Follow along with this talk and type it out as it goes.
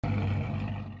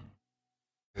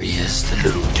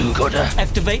camcorder.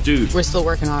 Activate. Dude. We're still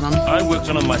working on him. I worked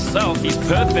on him myself. He's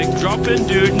perfect. Drop in,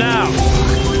 dude, now.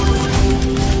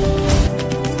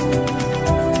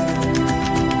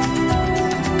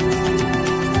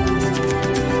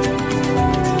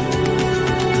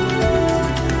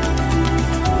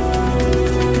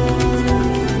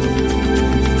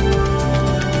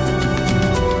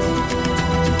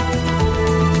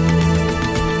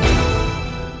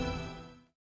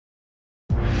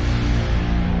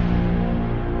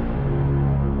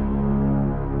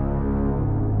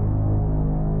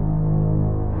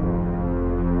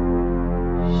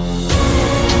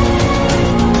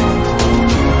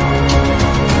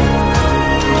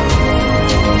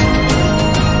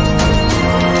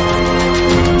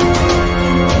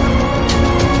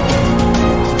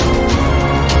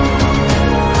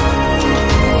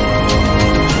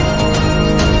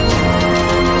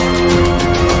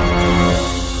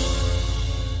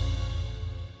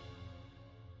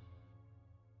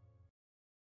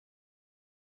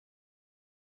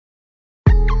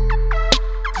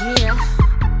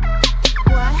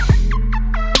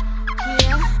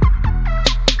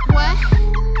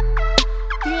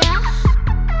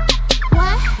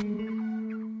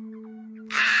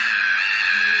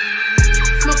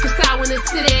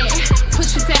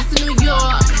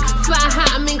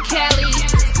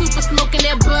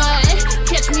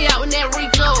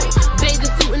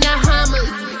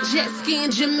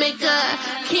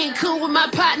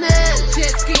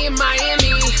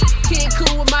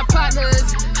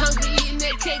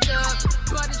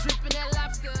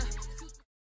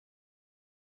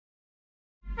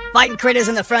 Fighting critters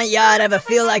in the front yard ever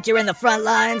feel like you're in the front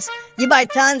lines? You buy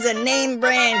tons of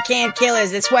name-brand canned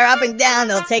killers that swear up and down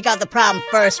they'll take out the problem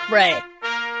first spray.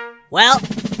 Well,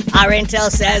 our intel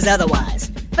says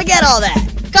otherwise. Forget all that.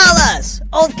 Call us,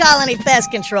 Old Colony Pest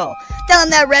Control. Tell them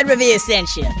that Red Revere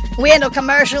sent you. We handle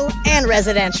commercial and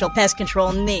residential pest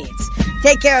control needs.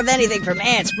 Take care of anything from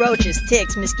ants, roaches,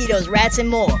 ticks, mosquitoes, rats, and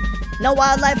more. No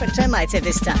wildlife or termites at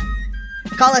this time.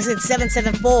 Call us at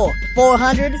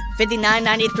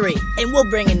 774-400-5993, and we'll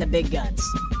bring in the big guns.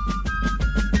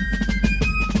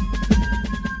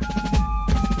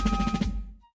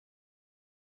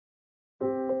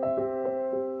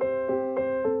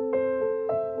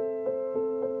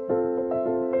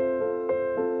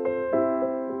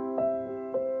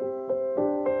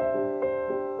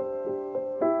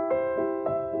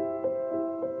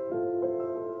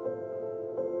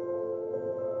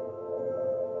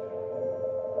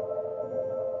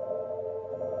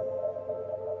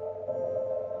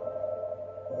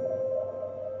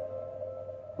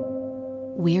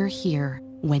 We're here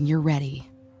when you're ready.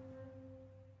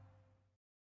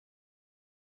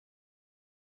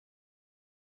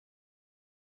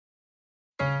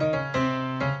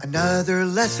 Another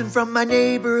lesson from my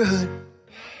neighborhood.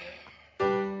 Do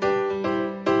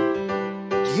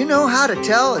you know how to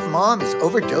tell if mom is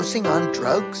overdosing on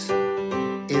drugs?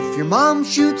 If your mom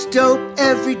shoots dope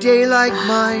every day like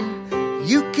mine,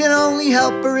 you can only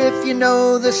help her if you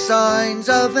know the signs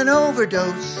of an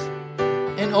overdose.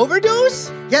 An overdose?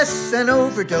 Yes, an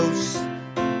overdose.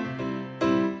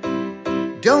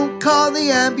 Don't call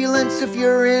the ambulance if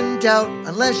you're in doubt,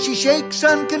 unless she shakes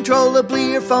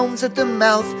uncontrollably or foams at the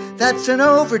mouth. That's an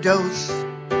overdose.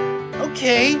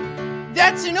 Okay,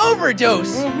 that's an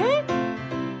overdose.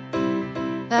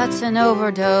 That's an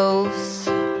overdose.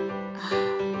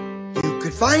 You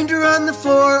could find her on the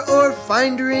floor or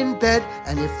find her in bed,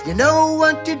 and if you know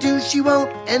what to do, she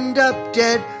won't end up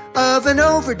dead of an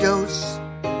overdose.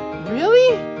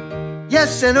 Really?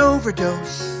 Yes, an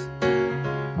overdose.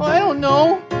 Well, I don't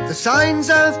know. The signs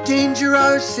of danger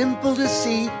are simple to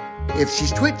see. If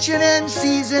she's twitching and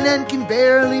seizing and can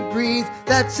barely breathe,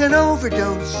 that's an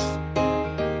overdose.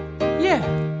 Yeah.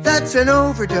 That's an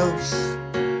overdose.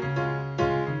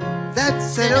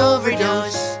 That's an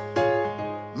overdose.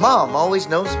 Mom always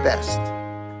knows best.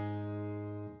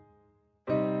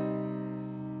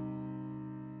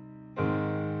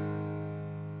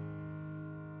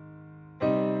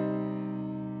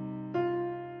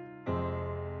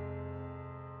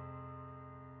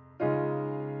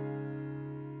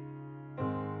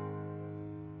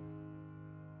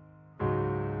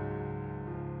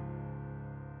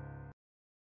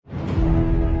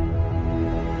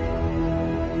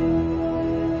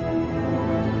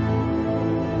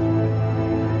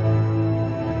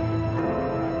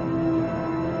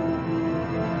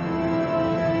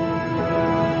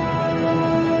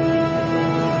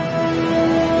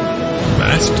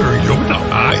 Master Yoda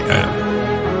I am.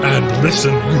 And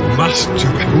listen you must to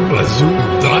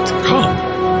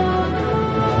hulazoom.com.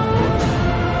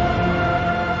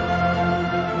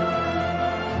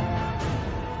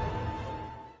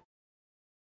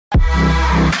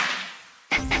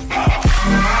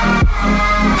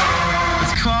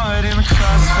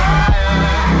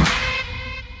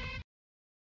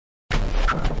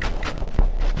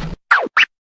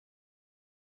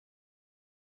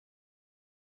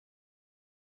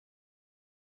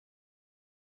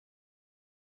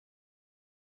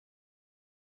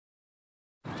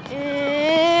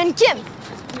 Jimmy!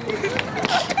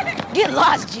 Get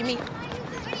lost, Jimmy.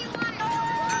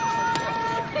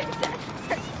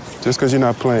 Just because you're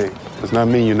not playing does not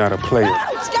mean you're not a player.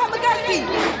 Scott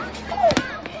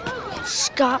McGusky!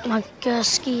 Scott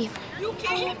McGusky.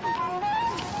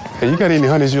 Hey, you got any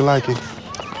honeys you liking?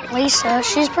 Lisa,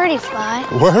 she's pretty fly.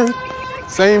 Word?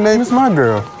 Same name as my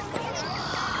girl.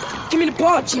 Give me the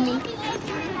ball, Jimmy.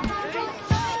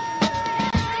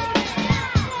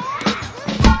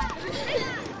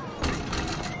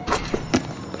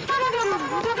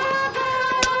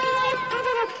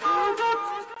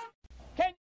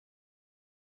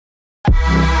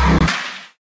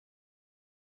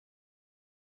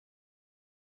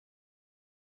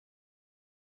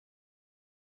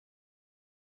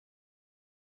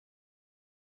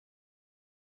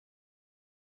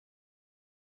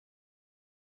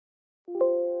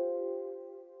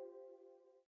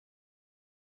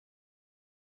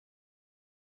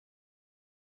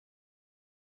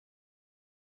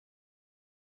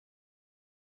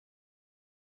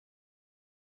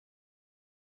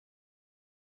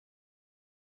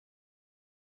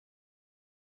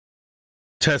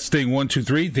 Testing 1, 2,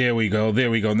 3. There we go.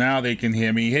 There we go. Now they can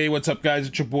hear me. Hey, what's up, guys?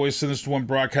 It's your boy Sinister One,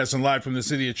 broadcasting live from the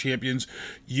City of Champions.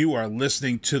 You are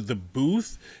listening to The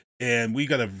Booth, and we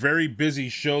got a very busy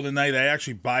show tonight. I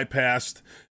actually bypassed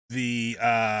the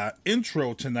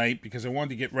intro tonight because I wanted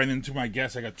to get right into my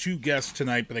guests. I got 2 guests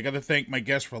tonight, but I got to thank my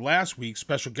guest for last week,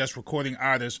 special guest recording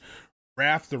artist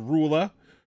Raph the Ruler,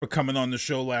 for coming on the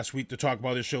show last week to talk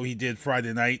about his show he did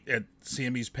Friday night at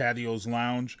Sammy's Patios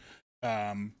Lounge.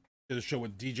 Did a show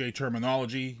with DJ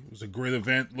Terminology. It was a great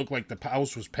event. Looked like the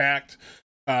house was packed.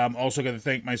 Also got to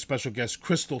thank my special guest,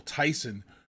 Crystal Tyson,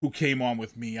 who came on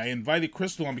with me. I invited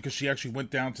Crystal on because she actually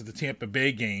went down to the Tampa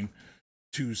Bay game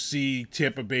to see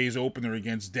Tampa Bay's opener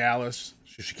against Dallas.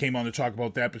 So she came on to talk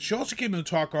about that. But she also came in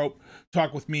to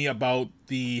talk with me about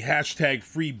the hashtag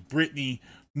Free Britney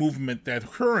movement that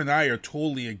her and I are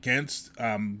totally against.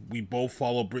 We both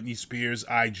follow Britney Spears'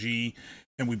 IG,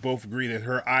 and we both agree that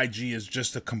her IG is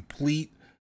just a complete,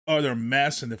 utter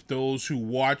mess. And if those who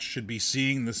watch should be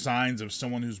seeing the signs of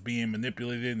someone who's being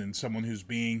manipulated and someone who's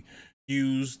being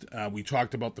used. We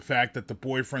talked about the fact that the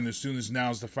boyfriend, as soon as now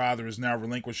as the father is now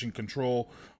relinquishing control,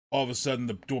 all of a sudden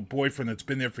the boyfriend that's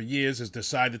been there for years has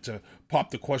decided to pop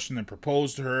the question and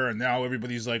propose to her. And now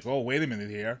everybody's like, oh, wait a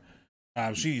minute here.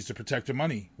 She needs to protect her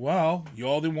money. Well, you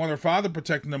all didn't want her father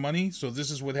protecting the money, so this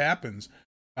is what happens.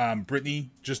 Britney,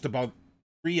 just about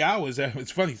 3 hours, it's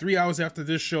funny, 3 hours after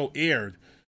this show aired,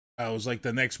 it was like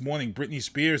the next morning, Britney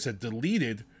Spears had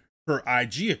deleted her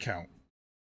IG account.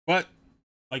 But,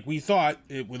 like we thought,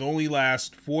 it would only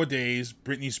last 4 days.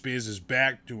 Britney Spears is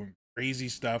back doing crazy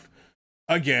stuff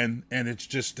again, and it's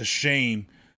just a shame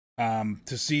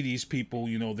to see these people.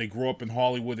 You know, they grow up in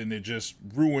Hollywood and they're just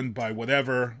ruined by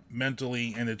whatever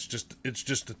mentally, and it's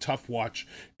just a tough watch.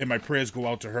 And my prayers go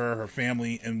out to her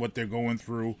family, and what they're going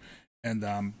through. And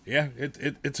yeah,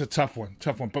 it's a tough one.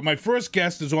 But my first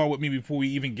guest is on with me before we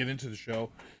even get into the show.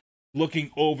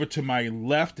 Looking over to my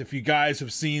left, if you guys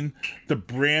have seen the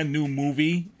brand new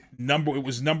movie, it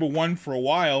was number 1 for a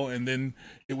while, and then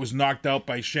it was knocked out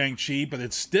by Shang-Chi, but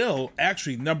it's still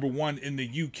actually number 1 in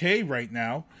the UK right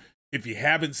now. If you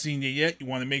haven't seen it yet, you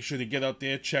want to make sure to get out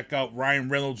there, check out Ryan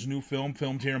Reynolds' new film,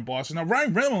 filmed here in Boston. Now,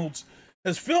 Ryan Reynolds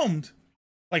has filmed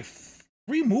like 4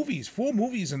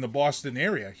 movies in the Boston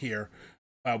area here.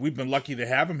 We've been lucky to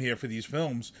have him here for these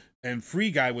films. And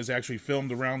Free Guy was actually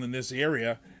filmed around in this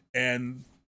area. And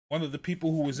one of the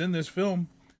people who was in this film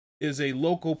is a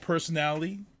local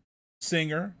personality,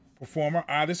 singer, performer,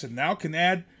 artist, and now can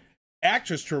add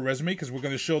actress to her resume because we're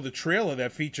going to show the trailer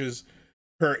that features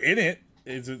her in it.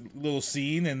 It's a little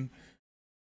scene. And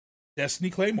Destiny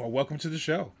Claymore, welcome to the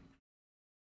show.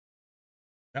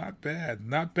 Not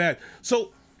bad.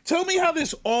 So tell me how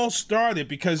this all started,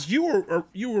 because you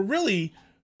were really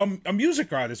a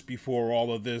music artist before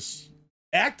all of this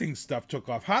acting stuff took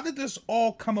off. How did this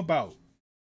all come about?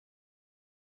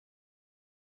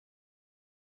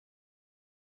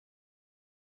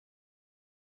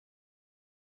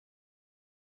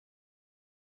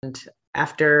 And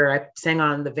after I sang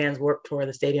on the Vans Warped Tour,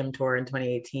 the stadium tour in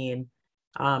 2018,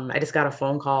 I just got a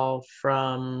phone call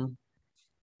from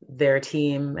their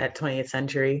team at 20th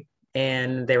Century,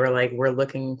 and they were like, we're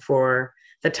looking for,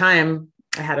 the time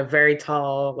I had a very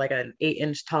tall, like an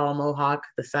 8-inch tall mohawk,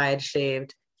 the side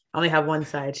shaved. I only have one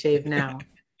side shaved now.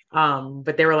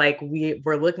 But they were like,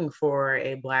 we're looking for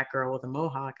a Black girl with a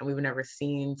mohawk, and we've never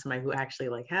seen somebody who actually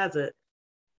like has it.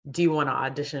 Do you want to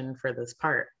audition for this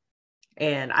part?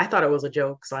 And I thought it was a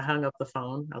joke, so I hung up the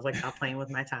phone. I was like, stop playing with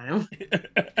my time.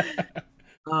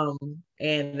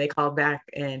 And they called back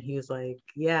and he was like,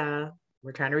 yeah,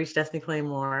 we're trying to reach Destiny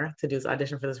Claymore to do this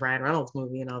audition for this Ryan Reynolds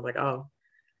movie. And I was like, oh,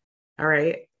 all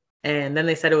right. And then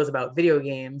they said it was about video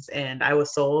games, and I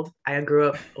was sold. I grew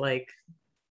up like,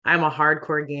 I'm a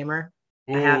hardcore gamer.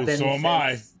 I have Oh, been so am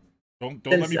I. since Don't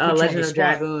let me put you on Legend the of spot.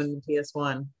 Dragoon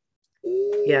PS1.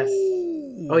 Yes.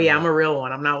 Oh yeah, I'm a real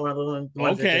one. I'm not one of the ones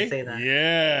that just say that.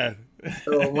 Yeah.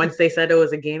 So once they said it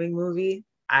was a gaming movie,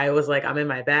 I was like, I'm in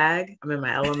my bag, I'm in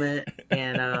my element,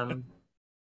 and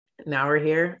now we're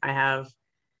here.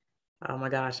 Oh my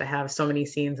gosh, I have so many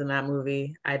scenes in that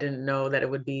movie. I didn't know that it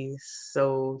would be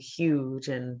so huge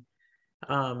and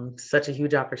such a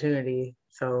huge opportunity.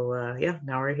 So yeah,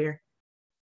 now we're here.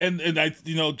 And I,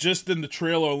 just in the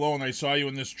trailer alone, I saw you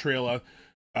in this trailer.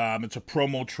 It's a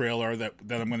promo trailer that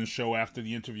I'm going to show after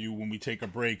the interview when we take a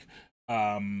break.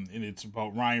 And it's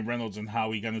about Ryan Reynolds and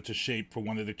how he got into shape for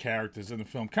one of the characters in the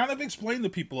film. Kind of explain to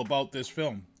people about this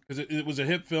film, because it was a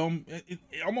hit film.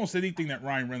 Almost anything that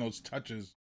Ryan Reynolds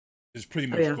touches is pretty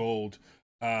much gold.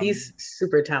 He's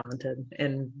super talented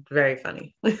and very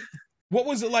funny. What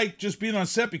was it like just being on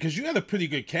set? Because you had a pretty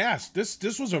good cast.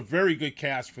 This was a very good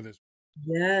cast for this.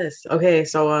 Yes. Okay.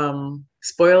 So,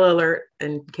 spoiler alert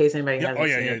in case anybody hasn't seen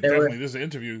it. Definitely. This is an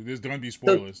interview. There's going to be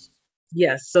spoilers.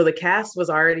 Yes. So the cast was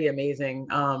already amazing.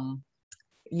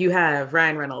 You have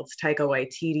Ryan Reynolds, Taika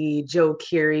Waititi, Joe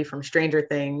Keery from Stranger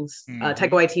Things,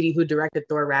 Taika Waititi, who directed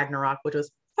Thor Ragnarok, which was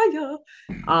fire.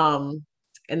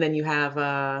 And then you have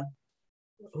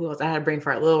who else? I had a brain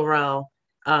fart. Lil Rel,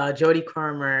 Jodie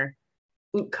Comer,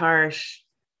 Utkarsh.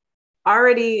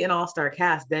 Already an all-star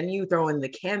cast. Then you throw in the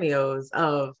cameos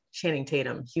of Channing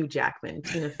Tatum, Hugh Jackman,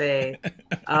 Tina Fey.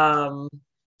 Oh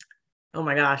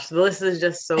my gosh, the list is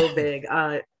just so big.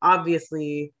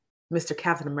 Obviously, Mr.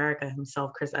 Captain America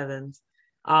himself, Chris Evans.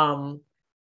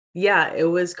 Yeah, it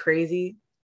was crazy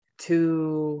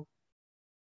to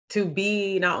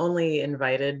be not only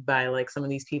invited by like some of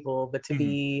these people, but to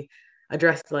be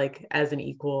addressed like as an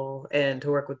equal and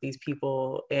to work with these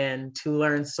people and to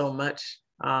learn so much.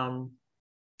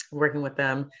 Working with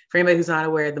them. For anybody who's not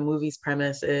aware, the movie's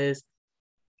premise is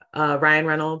Ryan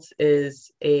Reynolds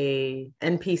is a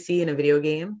NPC in a video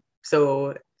game.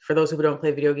 So for those who don't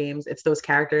play video games, it's those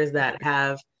characters that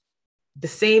have the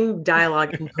same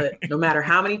dialogue input. No matter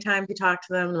how many times you talk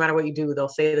to them, no matter what you do, they'll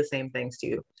say the same things to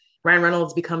you. Ryan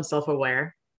Reynolds becomes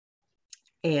self-aware,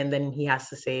 and then he has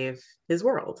to save his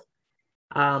world.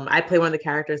 I play one of the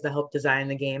characters that helped design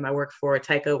the game. I work for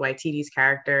Taika Waititi's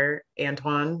character,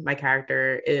 Antoine. My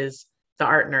character is the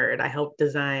art nerd. I helped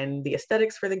design the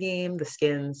aesthetics for the game, the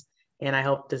skins, and I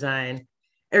helped design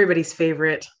everybody's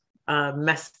favorite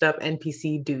messed up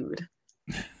NPC dude.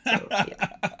 So,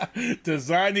 yeah.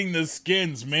 Designing the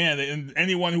skins, man. And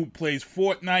anyone who plays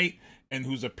Fortnite and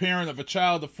who's a parent of a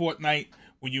child of Fortnite,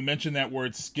 when you mention that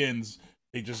word skins,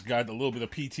 they just got a little bit of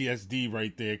PTSD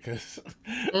right there, because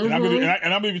and I'm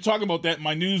gonna be talking about that in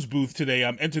my news booth today.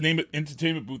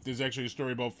 Entertainment booth. There's actually a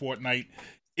story about Fortnite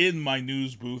in my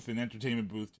news booth and entertainment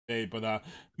booth today. But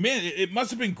man, it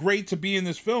must have been great to be in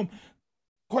this film.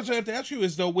 Question I have to ask you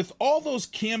is, though, with all those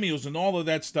cameos and all of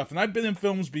that stuff, and I've been in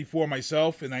films before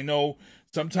myself, and I know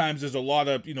sometimes there's a lot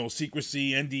of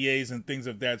secrecy, NDAs, and things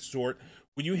of that sort.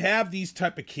 When you have these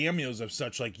type of cameos of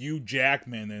such like Hugh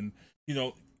Jackman and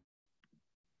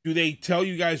do they tell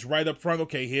you guys right up front,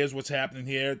 okay, here's what's happening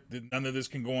here, none of this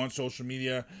can go on social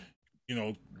media,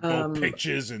 no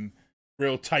pictures and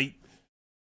real tight?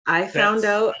 I found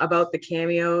out about the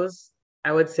cameos,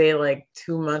 I would say like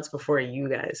 2 months before you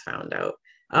guys found out.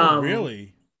 Oh,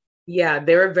 really? Yeah,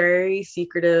 they were very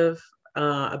secretive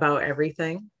about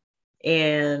everything.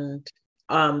 And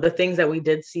the things that we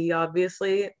did see,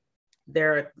 obviously,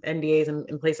 there are NDAs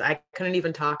in place. I couldn't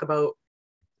even talk about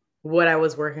what I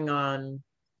was working on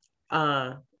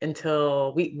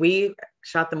until we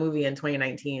shot the movie in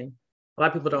 2019. A lot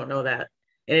of people don't know that.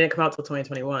 It didn't come out till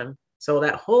 2021. So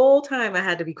that whole time I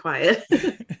had to be quiet.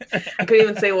 I couldn't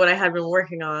even say what I had been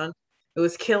working on. It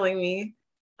was killing me.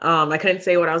 I couldn't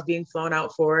say what I was being flown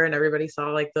out for, and everybody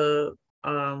saw like what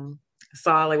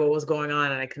was going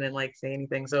on, and I couldn't like say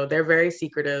anything. So they're very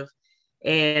secretive.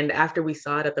 And after we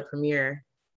saw it at the premiere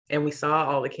and we saw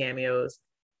all the cameos,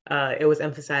 it was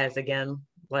emphasized again,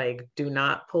 like, do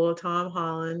not pull a Tom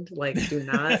Holland, like, do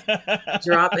not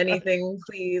drop anything,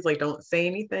 please, like, don't say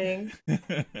anything.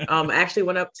 I actually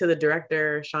went up to the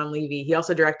director, Sean Levy. He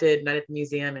also directed Night at the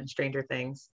Museum and Stranger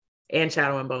Things and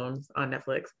Shadow and Bones on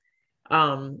Netflix.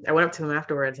 I went up to him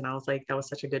afterwards and I was like, that was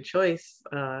such a good choice.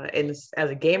 And as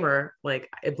a gamer, like,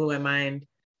 it blew my mind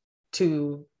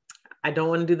I don't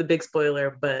want to do the big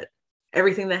spoiler, but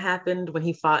everything that happened when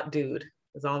he fought Dude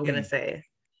is all I'm going to say.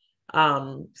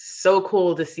 So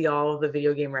cool to see all of the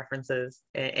video game references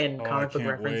and Oh, I comic book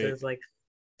can't wait. references like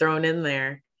thrown in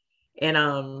there. And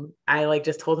I like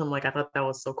just told him like I thought that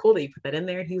was so cool that you put that in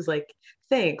there. And he was like,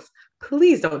 "Thanks.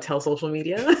 Please don't tell social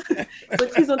media." He's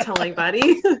like, "Please don't tell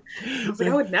anybody." I was like,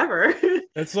 "I would never."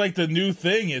 It's like the new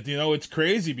thing. It's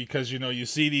crazy because, you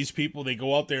see these people, they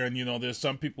go out there and, there's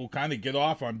some people kind of get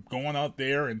off on going out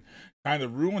there and kind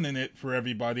of ruining it for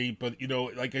everybody. But,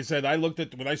 like I said,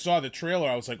 when I saw the trailer,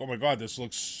 I was like, oh my God, this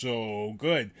looks so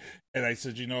good. And I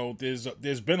said,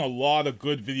 there's been a lot of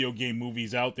good video game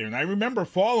movies out there. And I remember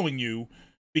following you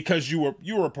because you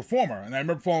were a performer. And I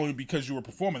remember following you because you were a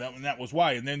performer. That was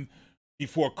why. And then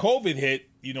before COVID hit,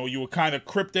 you were kind of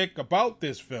cryptic about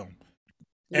this film.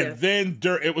 And Yes. then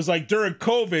it was like during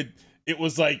COVID, it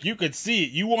was like you could see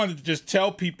it. You wanted to just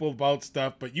tell people about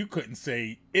stuff, but you couldn't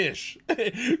say ish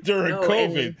during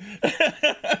COVID.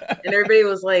 And everybody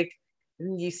was like,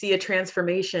 you see a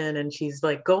transformation and she's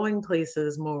like going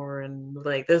places more and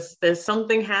like there's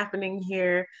something happening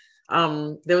here.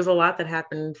 There was a lot that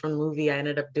happened from the movie. I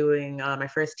ended up doing my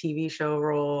first TV show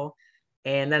role.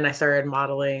 And then I started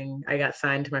modeling. I got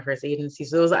signed to my first agency.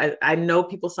 So I know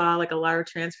people saw like a lot of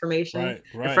transformation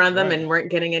in front of them and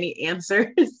weren't getting any answers.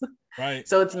 Right.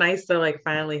 So it's nice to like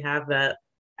finally have that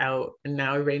out and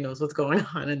now everybody knows what's going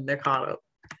on and they're caught up.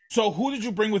 So who did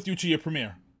you bring with you to your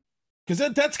premiere?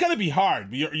 Because that's got to be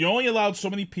hard. You're only allowed so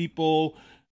many people.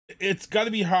 It's got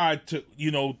to be hard to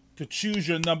choose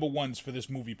your number ones for this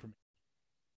movie premiere.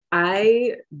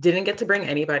 I didn't get to bring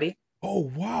anybody.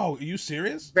 Oh, wow. Are you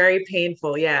serious? Very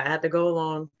painful. Yeah, I had to go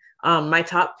alone. My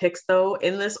top picks, though,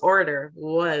 in this order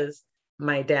was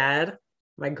my dad,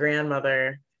 my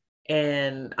grandmother,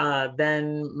 and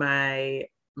then my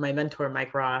mentor,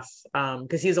 Mike Ross,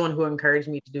 because he's the one who encouraged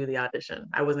me to do the audition.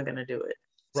 I wasn't going to do it.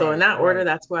 So in that order,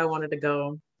 that's where I wanted to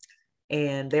go.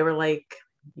 And they were like,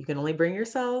 you can only bring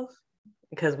yourself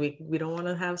because we don't want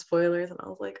to have spoilers. And I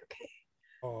was like, okay.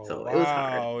 Oh, so wow. It was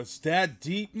hard. It's that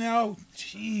deep now?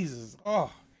 Jesus.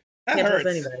 Oh, that Can't trust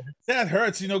hurts. anybody. That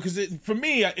hurts, because for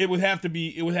me, it would have to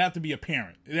be a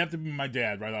parent. It'd have to be my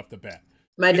dad right off the bat.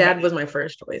 My dad was my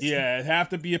first choice. Yeah, it'd have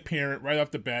to be a parent right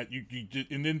off the bat.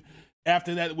 And then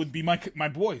after that, it would be my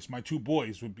boys. My two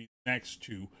boys would be next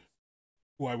to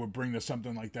who I would bring to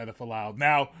something like that if allowed.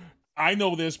 Now, I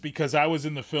know this because I was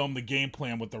in the film The Game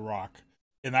Plan with The Rock.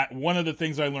 And one of the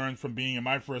things I learned from being in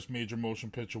my first major motion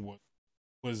picture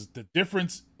was the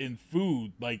difference in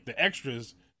food. Like the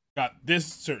extras got this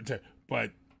certain type, but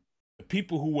the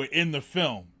people who were in the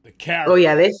film, the characters. Oh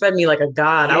yeah, they fed me like a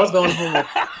god. I was going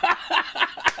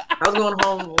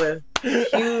home with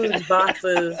huge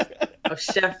boxes of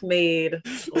chef-made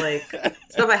like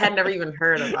stuff I had never even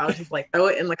heard of. I was just like, throw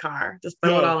it in the car, just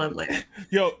throw it all in there.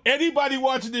 Yo, anybody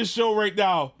watching this show right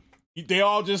now, they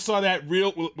all just saw that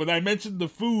real when I mentioned the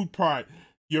food part.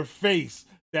 Your face.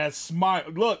 That smile.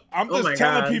 Look, I'm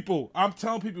telling people,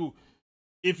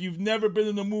 if you've never been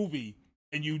in a movie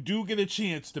and you do get a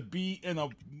chance to be in a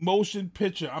motion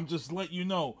picture, I'm just letting you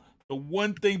know, the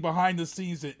one thing behind the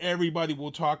scenes that everybody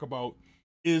will talk about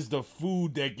is the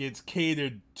food that gets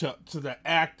catered to the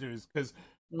actors. Because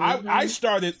I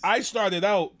started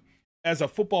out as a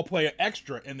football player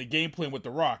extra in The Game Plan with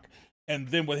The Rock. And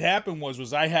then what happened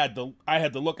was I had the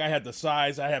look, I had the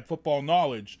size, I had football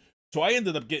knowledge. So I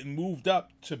ended up getting moved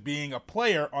up to being a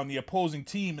player on the opposing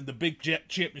team in the big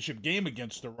championship game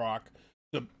against The Rock.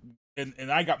 And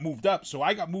I got moved up. So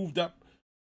I got moved up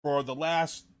for the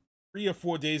last 3 or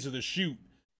 4 days of the shoot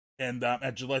and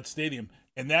at Gillette Stadium.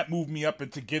 And that moved me up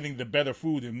into getting the better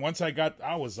food. And once I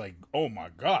was like, oh my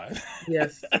God.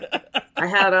 Yes. I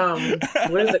had,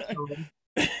 what is it called?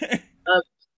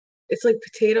 It's like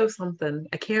potato something.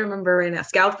 I can't remember right now.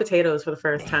 Scalloped potatoes for the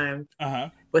first time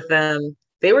with them.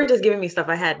 They were just giving me stuff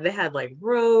they had like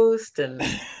roast and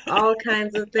all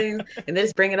kinds of things. And they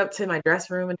just bring it up to my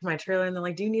dressing room and to my trailer. And they're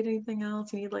like, do you need anything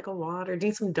else? You need like a water? Do you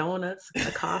need some donuts,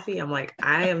 a coffee? I'm like,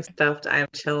 I am stuffed. I am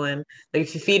chilling. Like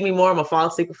if you feed me more, I'm gonna fall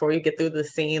asleep before you get through the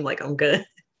scene. Like I'm good.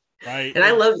 Right. And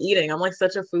I love eating. I'm like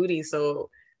such a foodie. So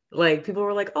like people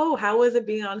were like, oh, how was it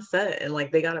being on set? And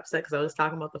like they got upset because I was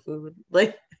talking about the food.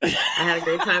 Like I had a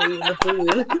great time eating the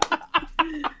food.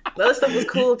 The other stuff was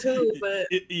cool too, but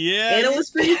and it was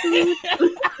free food.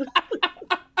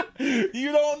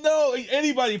 You don't know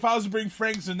anybody. If I was to bring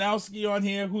Frank Zanowski on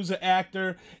here, who's an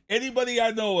actor, anybody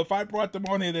I know, if I brought them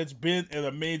on here that's been in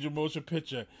a major motion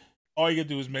picture, all you gotta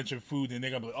do is mention food, and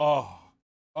they're gonna be like,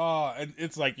 oh, and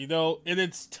it's like and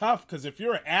it's tough because if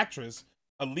you're an actress,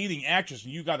 a leading actress,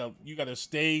 and you gotta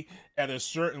stay at a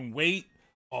certain weight.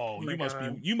 Oh,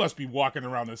 you must be walking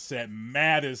around the set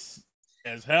mad as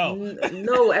as hell.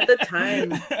 No, at the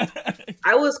time,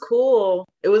 I was cool.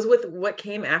 It was with what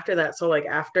came after that. So like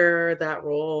after that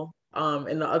role,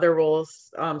 and the other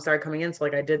roles started coming in. So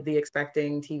like I did the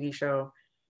Expecting TV show.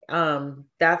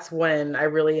 That's when I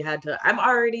really had to. I'm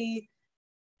already.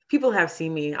 People have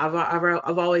seen me. I've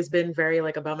always been very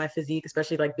like about my physique,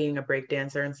 especially like being a break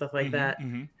dancer and stuff like that.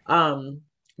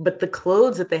 But the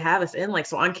clothes that they have us in, like,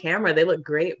 so on camera they look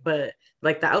great, but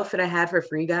like the outfit I had for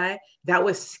Free Guy, that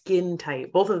was skin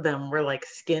tight. Both of them were like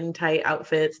skin tight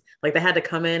outfits. Like they had to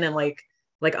come in and like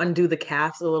undo the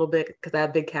calves a little bit because I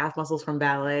have big calf muscles from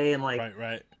ballet and like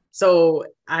right. So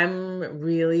I'm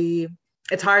really,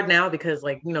 it's hard now because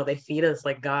like, you know, they feed us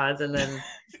like gods and then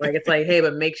like, it's like, hey,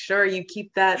 but make sure you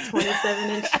keep that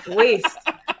 27-inch waist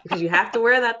because you have to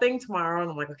wear that thing tomorrow.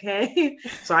 And I'm like, okay.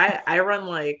 So I run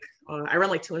like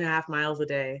 2.5 miles a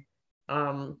day.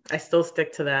 I still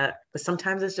stick to that, but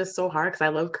sometimes it's just so hard because I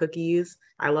love cookies.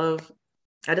 I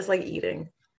just like eating.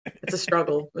 It's a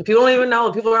struggle. And people don't even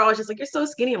know. People are always just like, you're so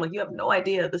skinny. I'm like, you have no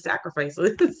idea the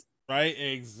sacrifices. Right,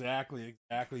 exactly.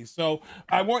 So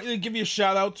I want you to give you a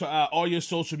shout out to all your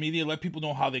social media. Let people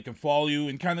know how they can follow you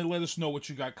and kind of let us know what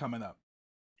you got coming up.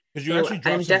 Because you actually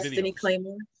dropped I'm some Destiny videos.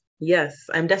 Claymore. Yes,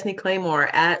 I'm Destiny Claymore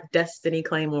at Destiny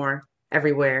Claymore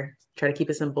everywhere. Try to keep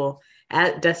it simple.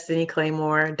 At Destiny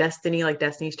Claymore. Destiny like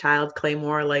Destiny's Child.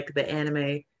 Claymore like the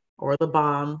anime or the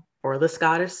bomb or the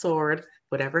Scottish sword,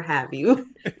 whatever have you.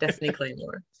 Destiny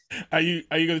Claymore. Are you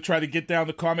going to try to get down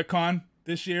to Comic-Con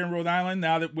this year in Rhode Island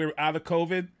now that we're out of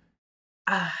COVID?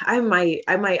 I might.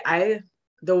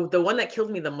 The one that killed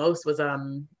me the most was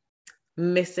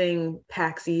missing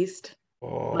PAX East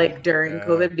like during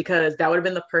COVID, because that would have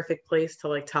been the perfect place to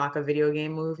like talk a video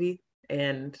game movie,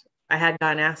 and I had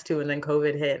gotten asked to, and then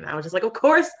COVID hit, and I was just like, of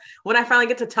course, when I finally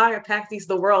get to talk at PAX East,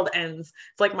 the world ends.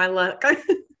 It's like my luck.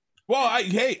 Well,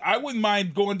 I wouldn't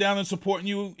mind going down and supporting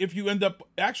you if you end up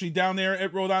actually down there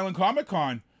at Rhode Island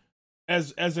Comic-Con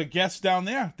as a guest down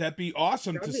there. That'd be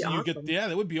awesome to see you get there.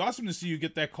 That would be awesome to see you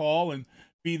get that call and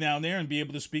be down there and be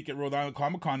able to speak at Rhode Island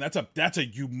Comic-Con. That's a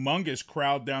humongous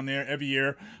crowd down there every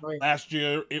year. Right. Last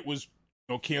year it was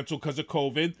canceled because of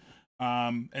COVID.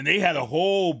 And they had a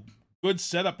whole good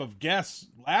setup of guests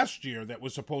last year that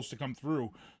was supposed to come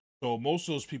through. So most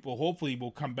of those people hopefully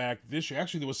will come back this year.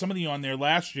 Actually, there was somebody on there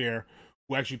last year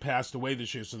who actually passed away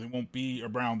this year, so they won't be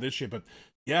around this year. But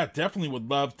yeah, definitely would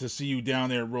love to see you down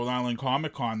there at Rhode Island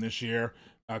Comic Con this year,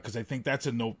 because I think that's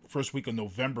in first week of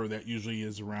November that usually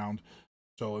is around.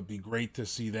 So it'd be great to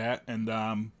see that. And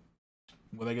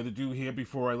what I got to do here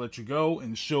before I let you go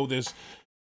and show this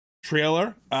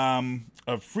trailer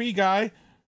of Free Guy.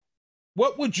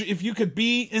 What would you, if you could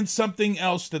be in something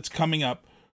else that's coming up,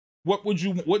 what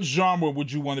genre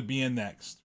would you want to be in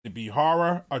next? It'd be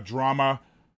horror, a drama.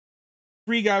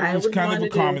 Free Guy was kind of a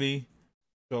comedy.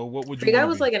 So what would you? Free Guy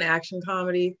was like an action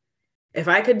comedy. If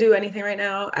I could do anything right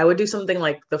now, I would do something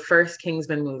like the first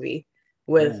Kingsman movie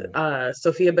with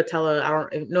Sofia Boutella. I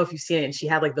don't know if you've seen it. And she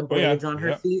had like the blades on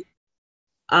her feet.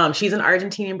 She's an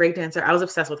Argentinian breakdancer. I was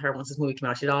obsessed with her once this movie came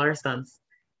out. She did all her stunts.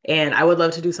 And I would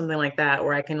love to do something like that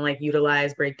where I can like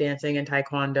utilize breakdancing and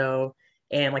taekwondo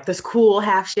and like this cool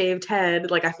half-shaved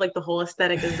head. Like I feel like the whole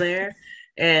aesthetic is there.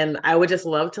 And I would just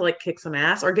love to like kick some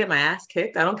ass or get my ass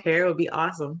kicked. I don't care. It would be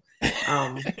awesome.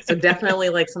 So definitely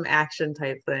like some action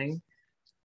type thing.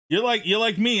 You're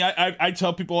like me. I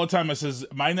tell people all the time, I says,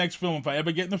 my next film, if I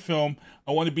ever get in a film,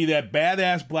 I want to be that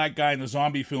badass black guy in a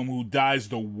zombie film who dies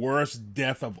the worst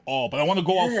death of all. But I want to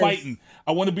go out fighting.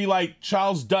 I want to be like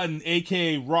Charles Dutton,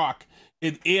 a.k.a. Rock,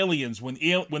 in Aliens, when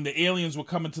the aliens were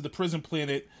coming to the prison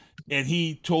planet, and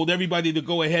he told everybody to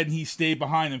go ahead, and he stayed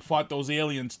behind and fought those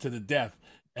aliens to the death.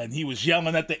 And he was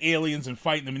yelling at the aliens and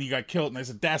fighting them, and he got killed. And I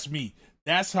said, that's me.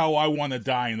 That's how I want to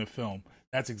die in a film.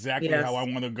 That's exactly how I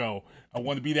want to go. I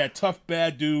want to be that tough,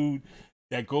 bad dude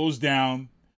that goes down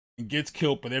and gets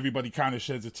killed, but everybody kind of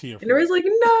sheds a tear. And everybody's like,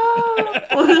 no!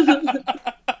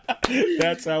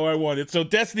 That's how I want it. So,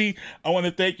 Destiny, I want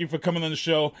to thank you for coming on the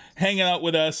show, hanging out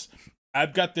with us.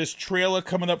 I've got this trailer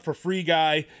coming up for Free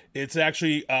Guy. It's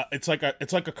actually, it's like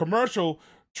a commercial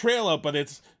trailer, but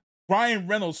it's Ryan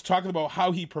Reynolds talking about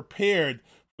how he prepared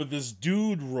for this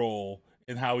dude role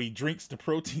and how he drinks the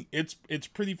protein. It's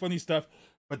pretty funny stuff.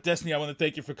 But Destiny, I want to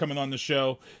thank you for coming on the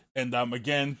show. And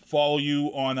again, follow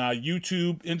you on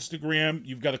YouTube, Instagram.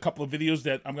 You've got a couple of videos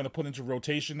that I'm going to put into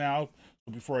rotation now.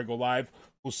 So before I go live,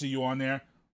 we'll see you on there.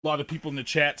 A lot of people in the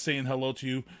chat saying hello to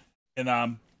you. And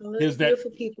here's that.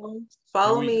 Beautiful people.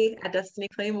 Follow me at Destiny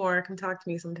Claymore. Come talk to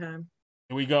me sometime.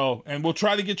 Here we go. And we'll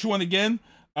try to get you on again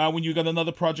when you got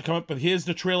another project coming up. But here's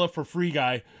the trailer for Free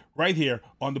Guy right here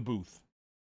on the booth.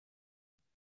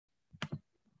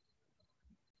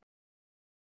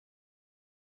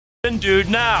 dude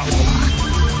now.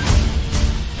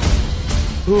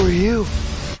 Who are you?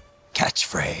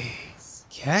 Catchphrase.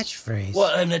 Catchphrase? Well,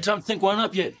 I haven't had time to think one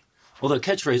up yet. Although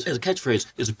catchphrase as a catchphrase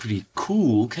is a pretty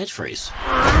cool catchphrase.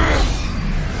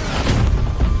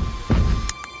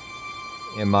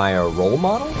 Am I a role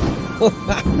model?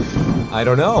 I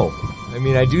don't know. I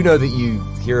mean, I do know that you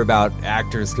hear about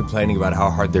actors complaining about how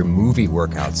hard their movie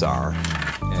workouts are.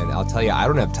 And I'll tell you, I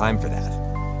don't have time for that.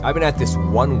 I've been at this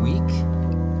 1 week,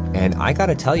 and I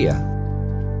gotta tell you,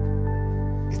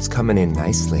 it's coming in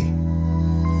nicely.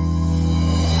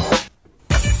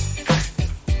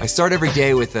 I start every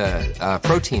day with a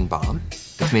protein bomb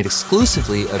that's made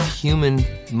exclusively of human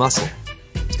muscle.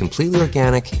 It's completely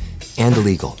organic and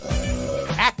illegal.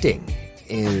 Acting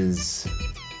is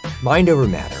mind over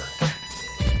matter,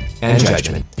 and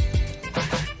judgment,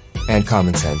 and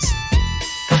common sense.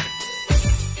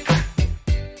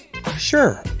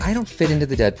 Sure, I don't fit into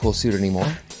the Deadpool suit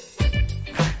anymore,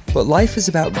 but life is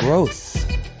about growth,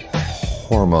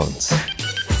 hormones.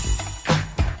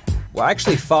 Well, I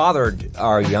actually fathered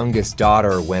our youngest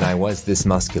daughter when I was this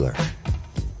muscular.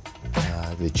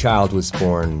 The child was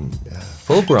born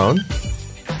full grown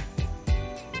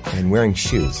and wearing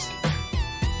shoes,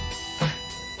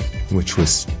 which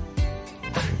was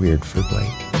weird for Blake.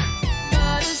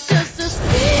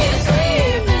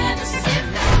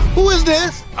 Who is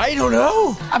this? I don't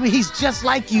know. I mean, he's just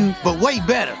like you, but way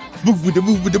better.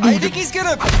 I think he's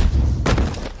gonna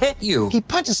hit you. He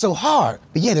punches so hard,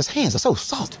 but yet his hands are so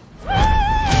soft.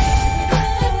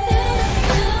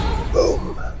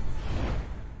 Boom.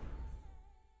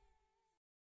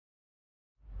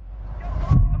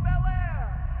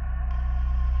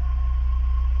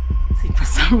 See, for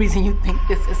some reason you think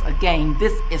this is a game.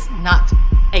 This is not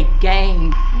a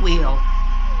game, Will.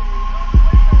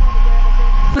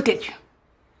 Look at you.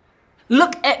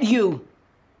 Look at you.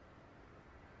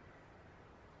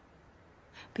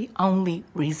 The only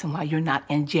reason why you're not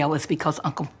in jail is because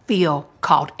Uncle Phil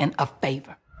called in a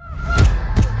favor.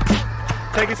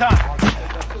 Take your time.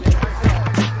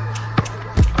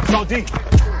 Go deep.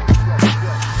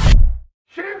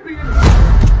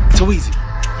 Too easy.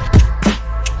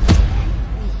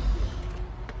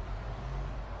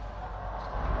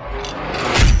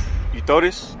 You throw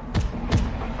this?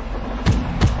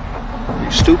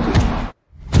 You stupid.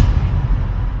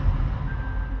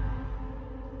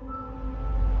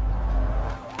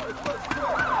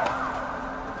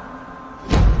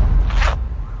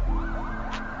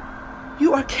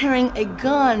 You are carrying a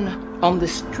gun on the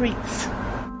streets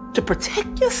to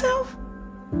protect yourself?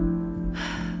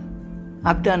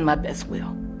 I've done my best,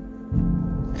 Will.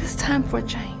 It's time for a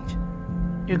change.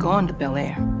 You're going to Bel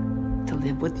Air to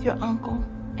live with your uncle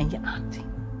and your auntie.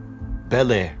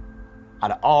 Bel Air.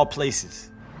 Out of all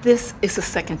places. This is a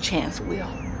second chance, Will.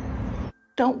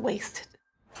 Don't waste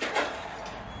it.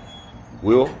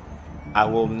 Will, I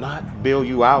will not bail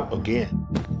you out again.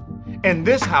 In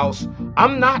this house,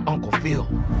 I'm not Uncle Phil.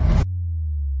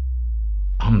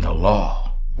 I'm the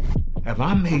law. Have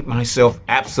I made myself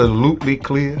absolutely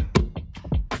clear?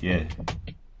 Yeah.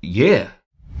 Yeah.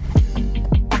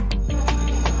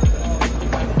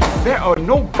 There are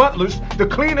no butlers to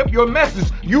clean up your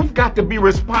messes. You've got to be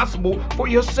responsible for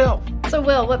yourself. So,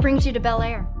 Will, what brings you to Bel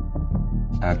Air?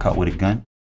 I got caught with a gun.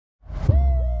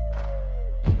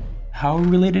 How are we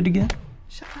related again?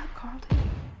 Shut up, Carlton.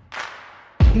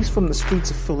 He's from the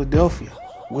streets of Philadelphia.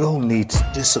 Will needs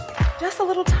discipline. Just a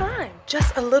little time.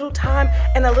 Just a little time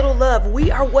and a little love.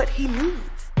 We are what he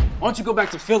needs. Why don't you go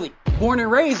back to Philly? Born and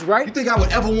raised, right? You think I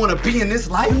would ever want to be in this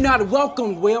life? You're not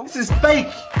welcomed, Will. This is fake.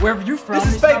 Wherever you're from, This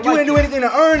is fake. You didn't do anything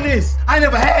to earn this. I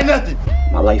never had nothing.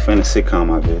 My life ain't a sitcom,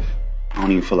 my bitch. I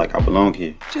don't even feel like I belong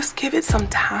here. Just give it some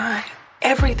time.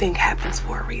 Everything happens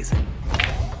for a reason.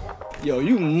 Yo,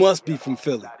 you must be from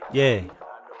Philly. Yeah.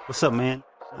 What's up, man?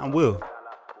 I'm Will.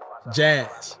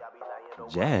 Jazz.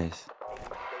 Jazz?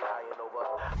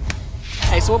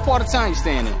 Hey, so what part of town you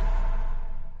staying in?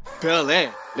 Bel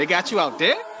Air. They got you out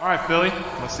there? All right, Philly.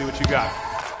 Let's see what you got.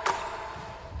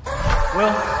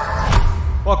 Will,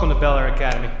 welcome to Bel Air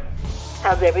Academy.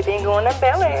 How's everything going at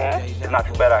Bel Air? It's not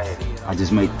too bad out here. I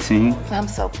just made the team. I'm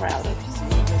so proud of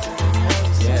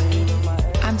you. Yeah.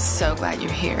 I'm so glad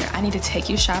you're here. I need to take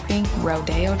you shopping.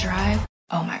 Rodeo Drive.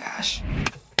 Oh my gosh.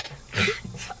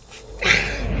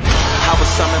 I was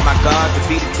summoned by God to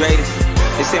be the greatest.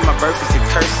 They say my birth is a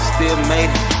curse, I still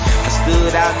made it. I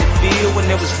stood out in the field when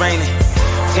it was raining.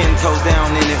 10 toes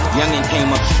down in it. Youngin'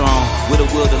 came up strong with a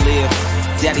will to live.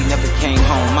 Daddy never came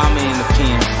home, mama in the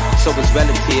pen. So it's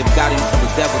relative, got him for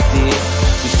the devil did.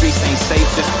 The streets ain't safe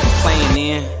just to be playing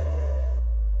in.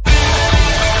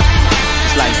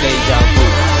 It's like deja vu,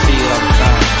 see it all the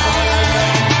time.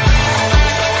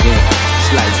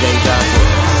 It's like deja vu.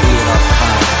 I see it all the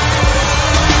time.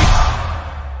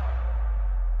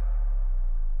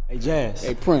 Hey, Jazz.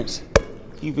 Hey, Prince.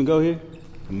 You even go here?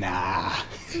 Nah.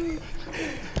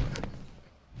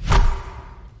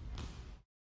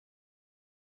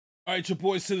 All right, your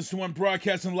boy Citizen One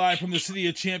broadcasting live from the City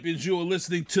of Champions. You are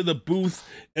listening to The Booth,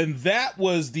 and that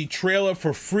was the trailer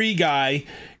for Free Guy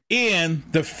and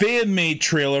the fan-made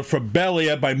trailer for Bel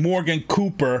Air by Morgan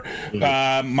Cooper.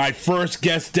 My first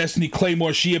guest, Destiny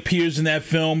Claymore, she appears in that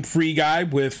film, Free Guy,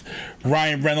 with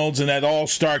Ryan Reynolds and that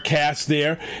all-star cast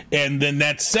there. And then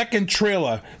that second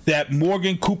trailer, that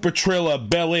Morgan Cooper trailer,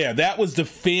 Bel Air, that was the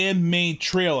fan-made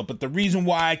trailer. But the reason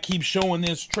why I keep showing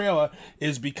this trailer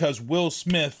is because Will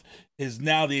Smith is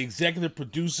now the executive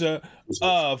producer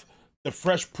of the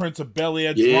Fresh Prince of Bel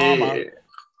Air drama.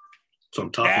 That's what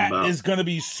I'm talking about. That is going to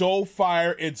be so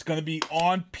fire. It's going to be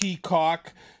on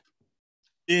Peacock.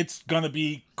 It's going to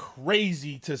be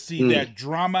crazy to see that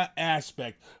drama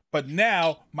aspect. But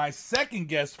now, my second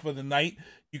guest for the night,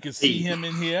 you can see him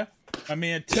in here. My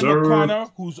man Tim O'Connor,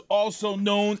 who's also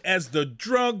known as the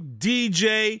Drug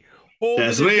DJ, holding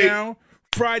it down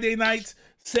Friday nights,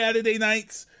 Saturday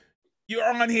nights. You're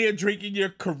on here drinking your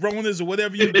Coronas or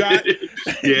whatever you got.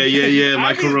 yeah,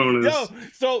 my Coronas.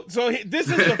 So this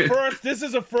is the first. This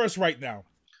is a first right now.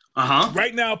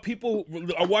 Right now, people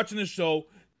are watching the show.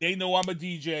 They know I'm a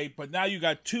DJ, but now you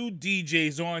got two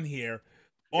DJs on here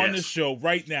on the show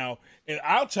right now. And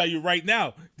I'll tell you right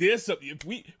now, there's some, if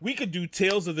we could do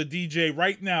Tales of the DJ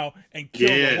right now and kill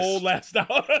the whole last hour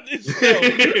of this show.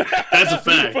 That's a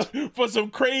fact. for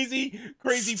some crazy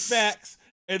facts.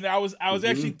 And I was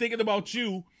actually thinking about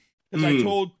you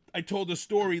because I told a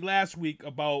story last week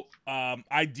about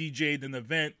I DJ'd an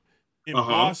event in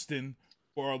Boston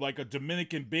for like a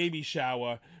Dominican baby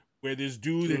shower where this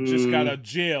dude had just got out of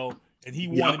jail and he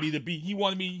wanted me to be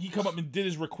he come up and did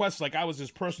his request like I was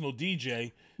his personal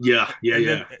DJ.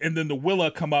 And then the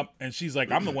Willa come up and she's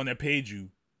like, I'm the one that paid you.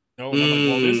 And I'm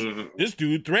like, well, this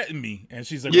dude threatened me, and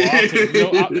she's like,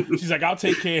 well, I'll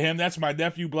take care of him. That's my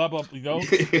nephew. Blah blah. But we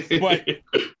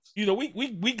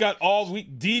got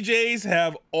DJs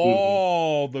have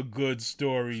all the good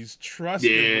stories. Trust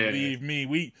me, believe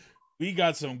me. We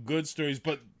got some good stories,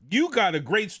 but you got a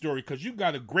great story because you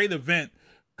got a great event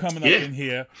coming up in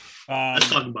here. Let's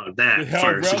talk about that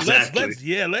first. Let's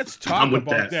talk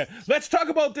about that. Let's talk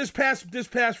about this past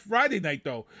Friday night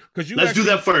though, because let's do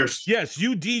that first. Yes,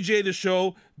 you DJ the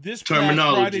show this past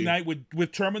Friday night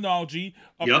with Terminology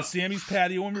up at Sammy's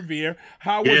Patio in Revere.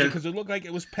 How was it? Because it looked like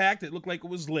it was packed. It looked like it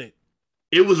was lit.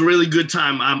 It was a really good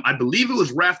time. I believe it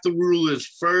was Raf the Ruler's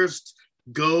first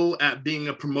go at being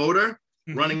a promoter,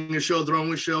 running a show,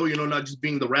 throwing a show. Not just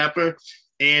being the rapper,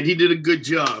 and he did a good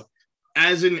job.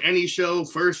 As in any show,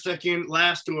 first, second,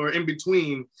 last, or in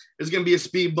between, it's going to be a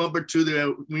speed bump or two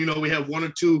there. We have one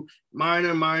or two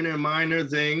minor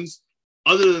things.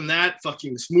 Other than that,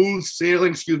 fucking smooth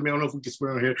sailing. Excuse me, I don't know if we can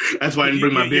swear on here. That's why I didn't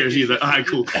bring my beers either. All right,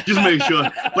 cool. Just make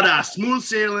sure. But smooth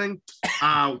sailing.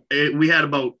 We had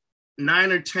about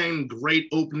 9 or 10 great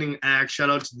opening acts. Shout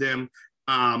out to them.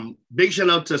 Special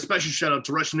shout out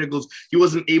to Rush Nichols. He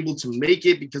wasn't able to make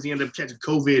it because he ended up catching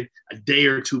COVID a day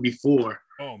or two before.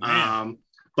 Oh, man.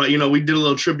 But we did a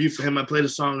little tribute for him. I played a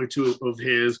song or two of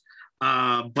his.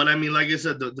 But I mean, like I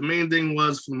said, the main thing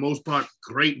was, for the most part,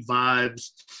 great vibes.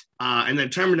 And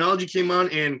then Terminology came on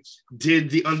and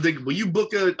did the unthinkable. You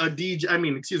book a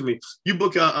DJ, you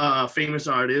book a famous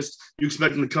artist, you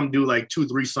expect him to come do like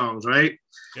 2-3 songs, right?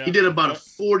 Yeah. He did about a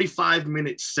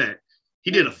 45-minute set.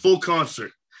 He did a full concert.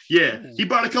 Yeah, he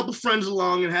brought a couple friends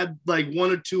along and had like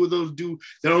 1 or 2 of those do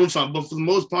their own song. But for the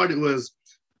most part, it was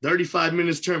 35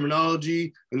 minutes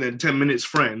Terminology and then 10 minutes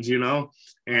Friends, And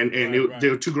they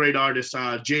were 2 great artists.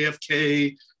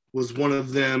 JFK was one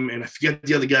of them, and I forget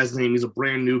the other guy's name. He's a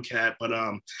brand new cat, but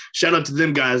shout out to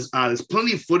them guys. There's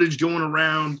plenty of footage going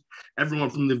around.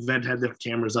 Everyone from the event had their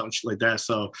cameras out and shit like that,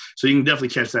 so you can definitely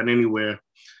catch that anywhere.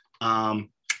 All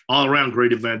around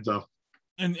great event though.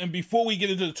 And before we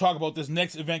get into the talk about this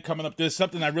next event coming up, there's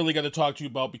something I really got to talk to you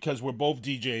about because we're both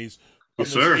DJs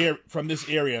from this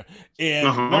area. And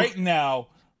right now,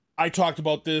 I talked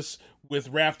about this with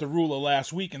Raf the Ruler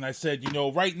last week, and I said,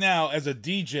 right now as a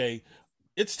DJ,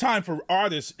 it's time for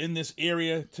artists in this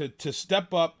area to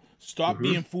step up, stop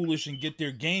being foolish, and get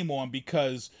their game on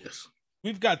because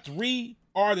we've got 3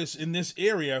 artists in this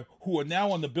area who are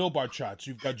now on the Billboard charts.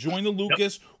 You've got Joyner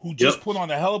Lucas, who just put on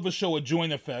a hell of a show at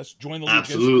Joyner Fest. Joyner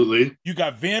Lucas. Absolutely. You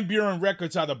got Van Buren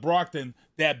Records out of Brockton.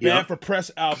 That Bad for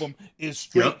Press album is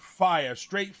straight fire.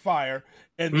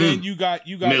 And then you got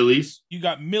Millie's. You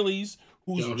got Millie's,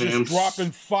 who's just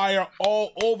dropping fire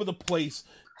all over the place.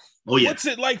 Oh, yeah. What's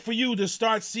it like for you to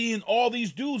start seeing all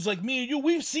these dudes like me and you?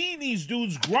 We've seen these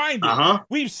dudes grinding.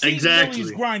 We've seen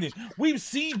Millie's grinding. We've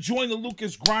seen Joyner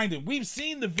Lucas grinding. We've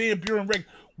seen the Van Buren Reg.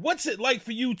 What's it like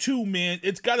for you too, man?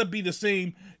 It's got to be the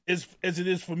same as it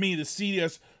is for me to see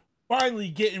us finally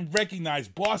getting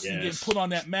recognized, Boston getting put on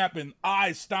that map, and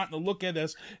eyes starting to look at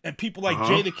us, and people like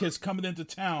Jadakiss coming into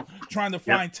town trying to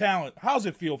find talent. How's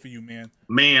it feel for you, man?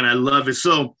 Man, I love it.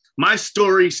 So my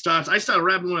story starts, I started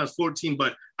rapping when I was 14,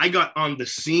 but I got on the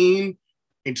scene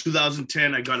in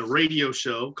 2010. I got a radio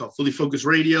show called Fully Focused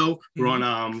Radio. We're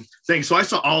on things. So I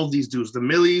saw all these dudes, the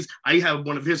Millies. I have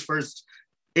one of his first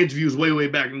interviews way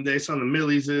back in the day. Some of the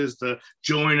Millieses, the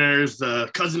Joiners, the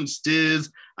Cousin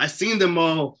Stiz. I seen them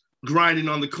all grinding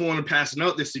on the corner, passing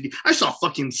out their CD. I saw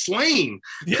fucking Slain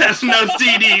passing out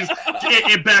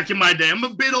CDs back in my day. I'm a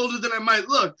bit older than I might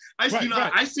look. I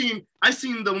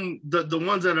seen them the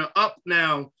ones that are up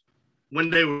now when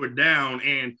they were down,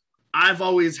 and I've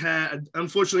always had,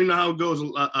 unfortunately, you know how it goes,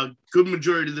 a good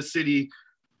majority of the city.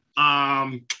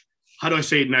 How do I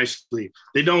say it nicely?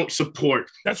 They don't support.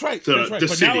 That's right. The But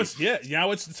city.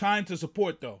 now it's the time to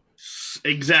support though.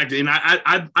 Exactly. And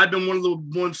I've been one of the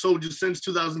one soldiers since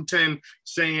 2010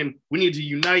 saying we need to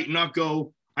unite, not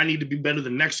go, I need to be better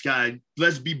than the next guy.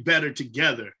 Let's be better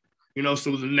together, you know,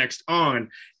 so the next on.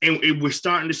 And we're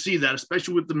starting to see that,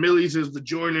 especially with the Millies, the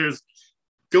Joiners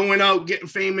going out, getting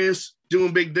famous,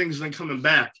 doing big things, and then coming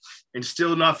back and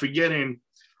still not forgetting.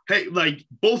 Hey, like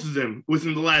both of them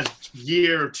within the last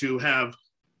year or two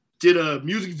did a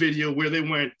music video where they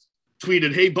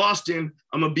tweeted, hey, Boston,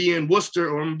 I'm going to be in Worcester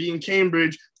or I'm going to be in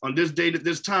Cambridge on this date at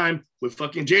this time with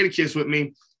fucking Jadakiss with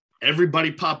me.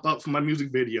 Everybody pop up for my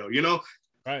music video, you know?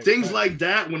 Things like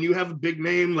that, when you have a big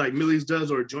name like Millie's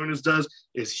does or Joiners does,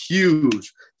 is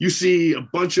huge. You see a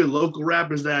bunch of local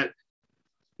rappers that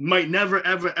might never,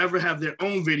 ever have their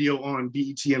own video on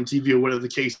BET, MTV, or whatever the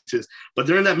case is, but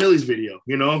they're in that Millie's video,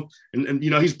 you know? And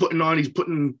you know, he's putting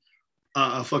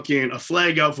a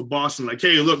flag out for Boston, like,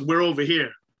 hey, look, we're over here.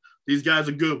 These guys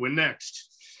are good. We're next.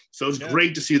 So it's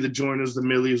great to see the Joiners, the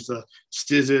Millies, the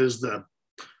Stizzes,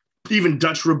 even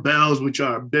Dutch Rebels, which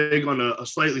are big on a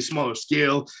slightly smaller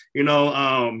scale. You know,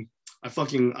 I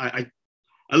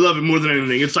love it more than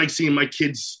anything. It's like seeing my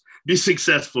kids be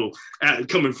successful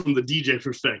coming from the DJ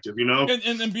perspective, you know?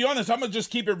 And be honest, I'm going to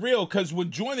just keep it real, because when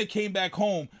Joyner came back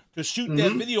home to shoot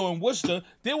that video in Worcester,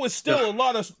 there was still a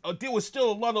lot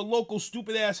of local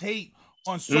stupid ass hate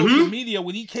on social media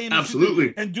when he came.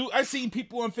 Absolutely. I seen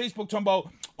people on Facebook talking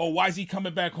about, oh, why is he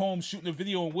coming back home shooting a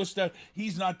video in Worcester?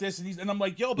 He's not this and I'm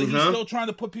like, yo, but he's still trying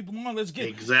to put people on. Let's get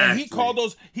exactly.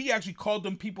 And he actually called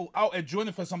them people out at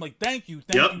Joyner Fest. I'm like, thank you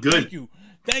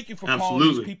for calling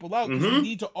these people out, because we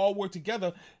need to all work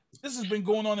together. This has been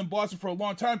going on in Boston for a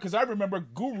long time, because I remember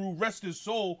Guru, rest his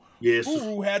soul,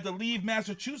 Guru had to leave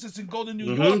Massachusetts and go to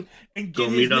New York and get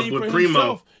his name for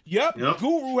himself. Yep.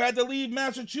 Guru had to leave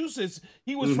Massachusetts.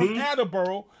 He was from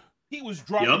Attleboro. He was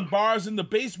dropping bars in the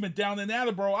basement down in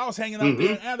Attleboro. I was hanging out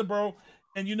there in Attleboro.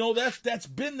 And you know, that's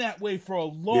been that way for a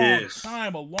long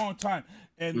time.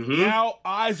 And now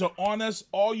eyes are on us.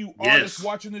 All you artists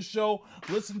watching this show,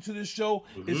 listening to this show,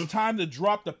 it's time to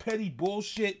drop the petty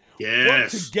bullshit, work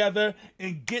together,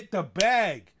 and get the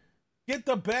bag. Get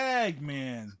the bag,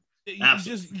 man. You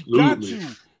got to.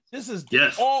 This is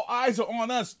all eyes are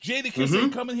on us. Jadakiss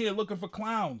ain't coming here looking for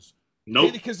clowns.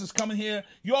 Nope. Jadakiss is coming here.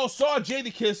 You all saw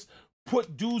Jadakiss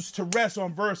put dudes to rest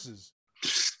on verses.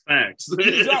 Facts.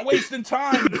 He's not wasting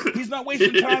time. He's not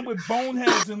wasting time with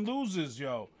boneheads and losers,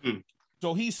 yo.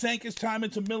 So he sank his time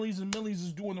into Millie's, and Millie's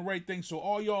is doing the right thing. So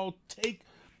all y'all take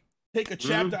a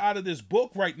chapter out of this book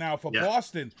right now for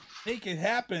Boston. Make it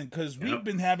happen, because we've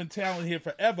been having talent here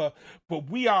forever, but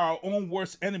we are our own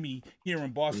worst enemy here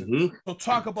in Boston. So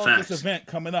talk about this event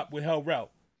coming up with Hell Rel.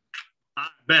 I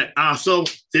bet. So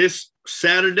this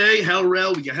Saturday, Hell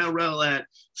Rel, we got Hell Rel at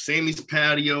Sammy's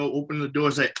Patio, opening the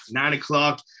doors at 9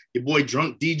 o'clock. Your boy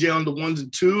Drunk DJ on the ones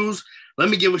and twos. Let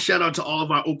me give a shout out to all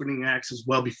of our opening acts as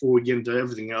well before we get into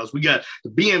everything else. We got the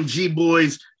BMG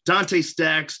Boys, Dante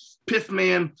Stacks,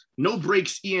 Piffman, No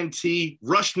Breaks ENT,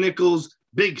 Rush Nichols,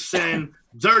 Big Sen,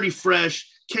 Dirty Fresh,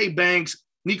 K Banks,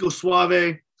 Nico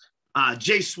Suave,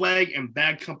 J Swag, and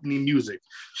Bad Company Music.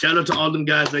 Shout out to all them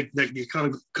guys that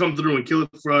kind of come through and kill it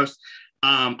for us.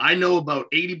 I know about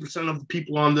 80% of the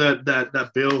people on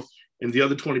that bill, and the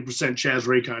other 20% Chaz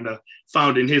Ray kind of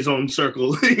found in his own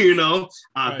circle, you know.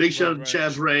 Big shout out to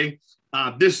Chaz Ray.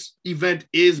 This event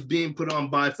is being put on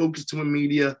by Focus 2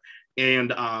 Media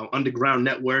and Underground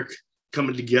Network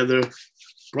coming together.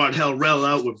 Brought Hell Rel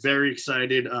out. We're very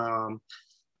excited.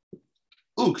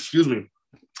 Excuse me.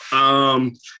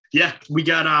 Yeah, we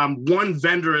got one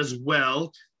vendor as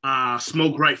well.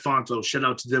 Smoke Right Fonto. Shout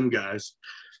out to them guys.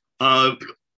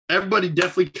 Everybody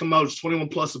definitely come out. It's 21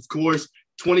 plus, of course.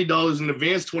 $20 in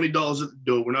advance, $20 at the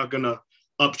door. We're not gonna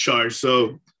upcharge.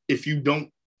 So if you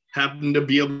don't happen to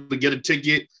be able to get a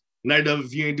ticket, night of,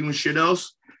 if you ain't doing shit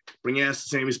else, bring your ass to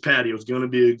Sammy's Patio. It's gonna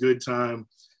be a good time.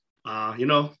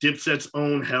 Dipset's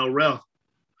own Hell Rel.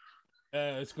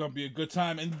 It's gonna be a good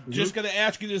time. And just gonna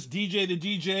ask you this, DJ to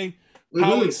DJ,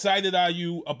 how excited are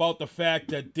you about the fact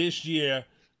that this year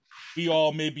we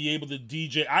all may be able to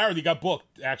DJ? I already got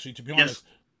booked, actually, to be honest,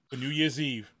 for New Year's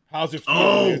Eve. How's it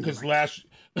feel? Because last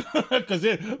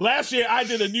year I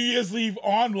did a New Year's Eve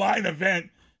online event.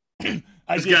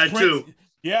 I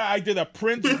did a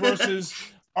Prince versus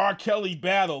R. Kelly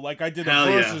battle. Like I did a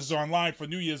versus online for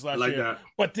New Year's last year. That.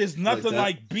 But there's nothing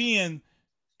like being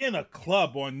in a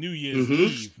club on New Year's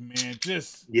Eve, man.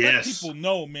 Just let people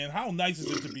know, man, how nice is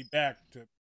it to be back to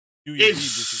New Year's Eve this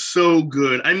year? So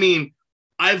good. I mean,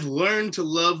 I've learned to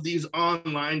love these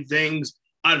online things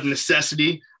out of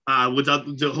necessity, without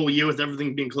the whole year with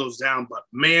everything being closed down. But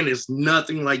man, it's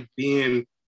nothing like being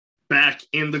back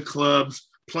in the clubs,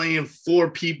 playing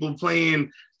for people, feeling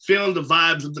the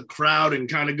vibes of the crowd and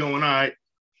kind of going, all right,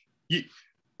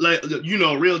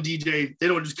 real DJ, they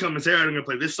don't just come and say, all right, I'm going to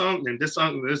play this song, then this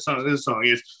song, this song, this song.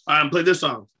 It's, all right, I'm play this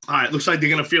song. All right, looks like they're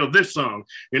going to feel this song,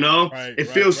 It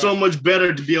feels so much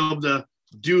better to be able to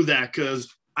do that because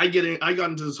I got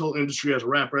into this whole industry as a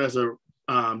rapper, as a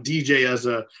DJ, as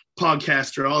a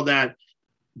podcaster, all that,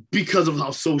 because of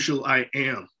how social I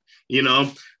am,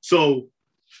 So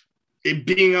it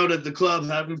being out at the club,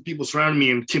 having people surround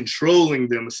me and controlling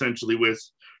them essentially with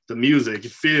the music,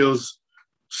 it feels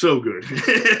so good.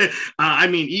 I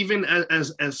mean, even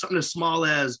as something as small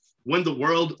as when the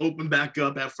world opened back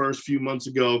up at first few months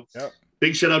ago,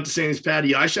 big shout out to Sammy's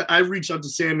Patio. I reached out to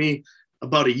Sammy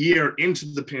about a year into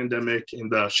the pandemic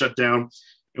and the shutdown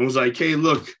and was like, hey,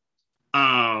 look,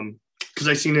 because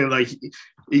I seen it like,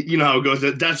 you know how it goes.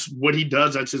 That's what he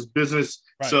does. That's his business.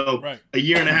 A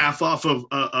year and a half off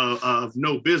of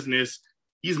no business,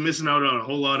 he's missing out on a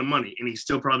whole lot of money, and he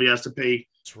still probably has to pay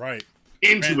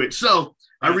into it. So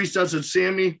I reached out to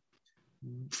Sammy.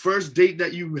 First date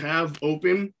that you have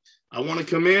open, I want to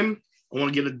come in. I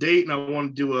want to get a date, and I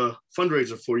want to do a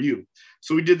fundraiser for you.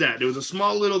 So we did that. It was a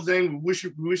small little thing. We wish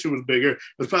it was bigger. It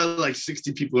was probably like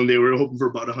 60 people, and they were hoping for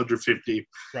about 150.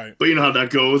 Right. But you know how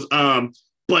that goes.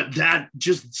 But that,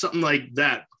 just something like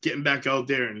that, getting back out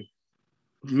there and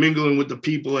mingling with the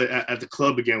people at the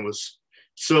club again was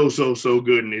so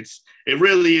good. And it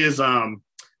really is the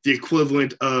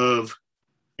equivalent of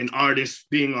an artist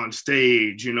being on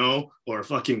stage, or a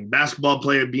fucking basketball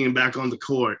player being back on the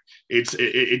court.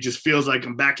 It just feels like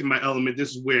I'm back in my element.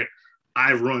 This is where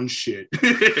I run shit.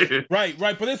 Right.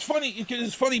 But it's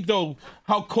funny though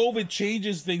how COVID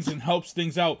changes things and helps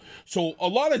things out. So a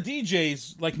lot of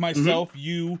DJs like myself,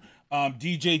 you,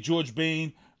 DJ George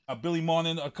Bain, Billy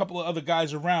Martin, a couple of other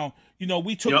guys around,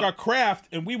 we took our craft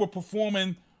and we were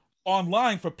performing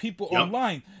online for people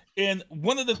online. And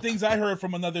one of the things I heard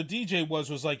from another DJ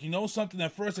was like, something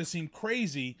at first it seemed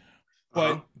crazy,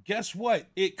 but guess what?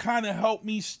 It kind of helped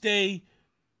me stay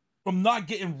from not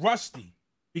getting rusty.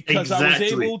 Because I was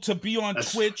able to be on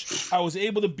Twitch, I was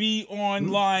able to be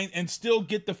online and still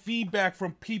get the feedback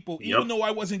from people, even though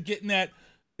I wasn't getting that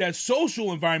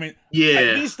social environment.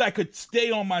 At least I could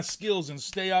stay on my skills and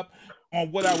stay up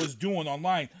on what I was doing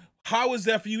online. How is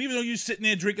that for you? Even though you're sitting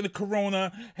there drinking a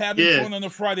Corona, having fun on a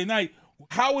Friday night,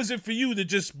 how is it for you to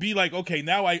just be like, okay,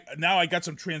 now I got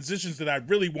some transitions that I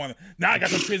really want to. Now I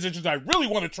got some transitions I really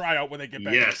want to try out when I get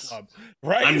back to the club.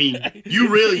 Right? I mean, you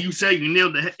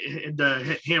nailed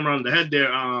the hammer on the head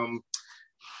there.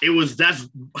 That's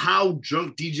how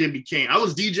Drunk DJ became. I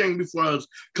was DJing before I was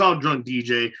called Drunk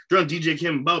DJ. Drunk DJ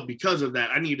came about because of that.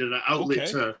 I needed an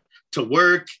outlet to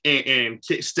work and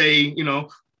stay,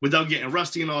 without getting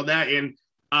rusty and all that. And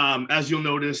as you'll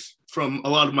notice from a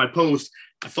lot of my posts,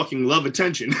 I fucking love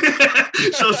attention.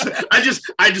 So I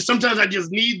just sometimes I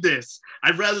just need this.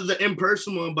 I'd rather the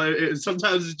in-person one, but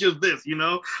sometimes it's just this,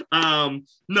 No,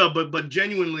 but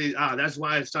genuinely, that's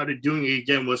why I started doing it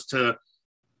again, was to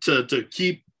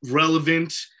keep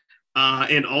relevant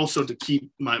and also to keep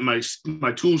my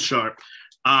tools sharp.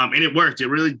 And it worked. It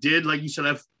really did. Like you said,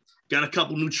 I've got a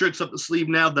couple new tricks up the sleeve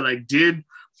now that I did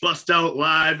bust out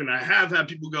live, and I have had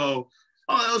people go,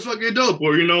 oh, that was fucking dope,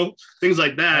 or things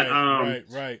like that.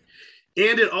 Right.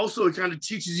 And it kind of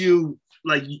teaches you,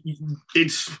 like,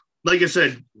 it's like I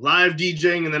said, live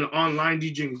DJing and then online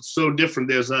DJing is so different.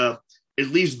 There's at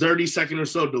least 30-second or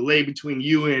so delay between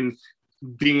you and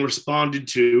being responded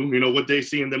to, what they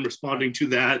see and them responding to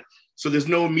that. So there's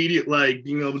no immediate like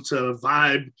being able to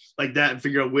vibe like that and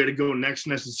figure out where to go next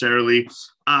necessarily.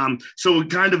 So it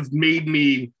kind of made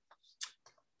me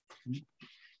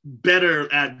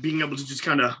better at being able to just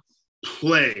kind of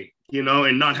play,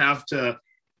 and not have to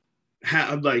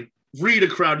read a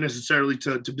crowd necessarily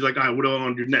to be like, all right, what do I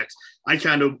want to do next? I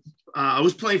kind of I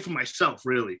was playing for myself,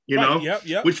 really,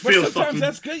 Yep. Which but feels sometimes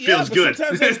that's good. Feels good.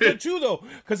 Sometimes that's good too, though,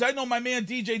 because I know my man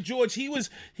DJ George.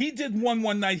 He did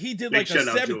one night. He did like Big a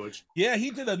shout out, George. Yeah,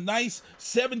 he did a nice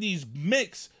 '70s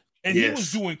mix, and he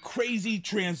was doing crazy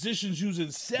transitions using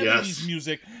 '70s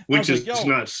music, which is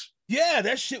nuts. Yeah,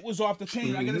 that shit was off the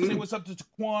chain. I gotta say, what's up to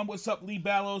Quan? What's up, Lee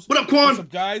Ballows? What up, Quan? What's up,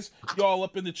 guys? Y'all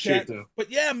up in the chat.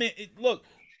 But yeah, man, look,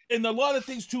 and a lot of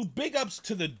things too. Big ups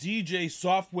to the DJ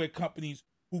software companies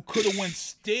who could have went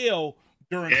stale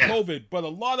during COVID, but a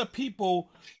lot of people,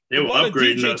 a lot of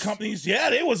DJ companies,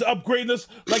 they was upgrading us.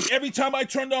 Like every time I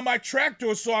turned on my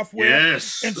Tractor software and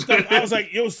stuff, I was like,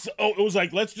 it was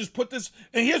like, let's just put this.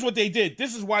 And here's what they did.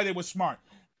 This is why they were smart.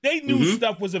 They knew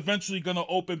stuff was eventually going to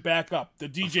open back up, the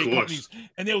DJ companies,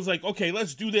 and they was like, okay,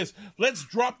 let's do this. Let's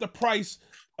drop the price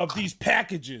of these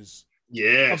packages,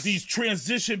 of these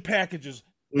transition packages.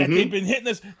 That they've been hitting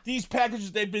us, these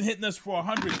packages they've been hitting us for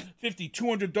 $150,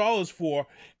 $200 for,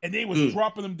 and they was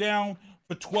dropping them down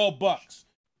for $12,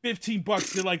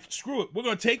 $15. They're like, screw it, we're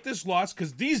gonna take this loss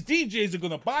because these DJs are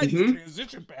gonna buy these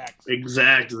transition packs.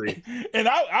 Exactly. And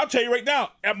I'll tell you right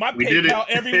now, at my PayPal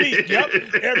every week,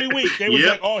 every week they was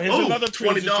like, oh, here's another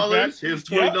 $20. Here's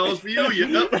 $20 for you.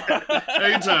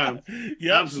 Anytime.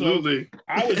 Absolutely. So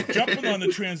I was jumping on the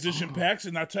transition packs,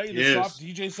 and I tell you, the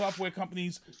DJ software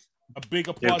companies. A big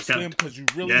applause to them because you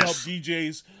really help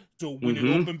DJs. So when it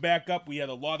opened back up, we had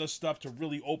a lot of stuff to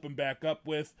really open back up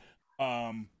with.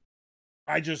 I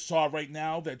just saw right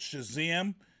now that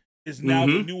Shazam is now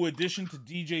the new addition to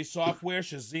DJ software.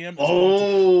 Shazam is going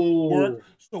to work.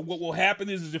 So what will happen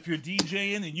is if you're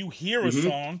DJing and you hear a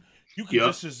song, you can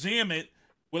just Shazam it.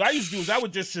 What I used to do is I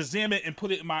would just Shazam it and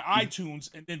put it in my iTunes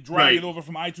and then drag it over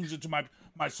from iTunes into my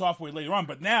software later on.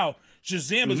 But now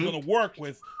Shazam is going to work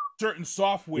with certain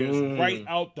softwares right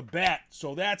out the bat.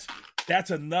 So that's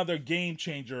another game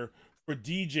changer for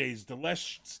DJs. The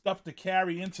less stuff to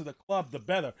carry into the club, the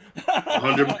better.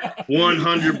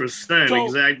 100%,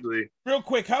 exactly. Real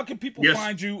quick, how can people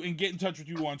find you and get in touch with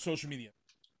you on social media?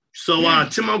 So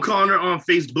Tim O'Connor on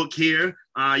Facebook here.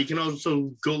 You can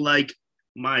also go like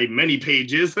my many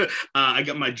pages. I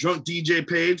got my Drunk DJ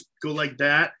page. Go like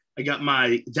that. I got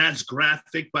my That's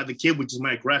Graphic by the Kid, which is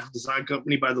my graphic design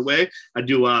company, by the way. I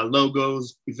do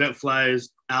logos, event flyers,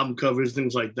 album covers,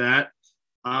 things like that.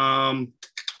 And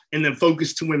then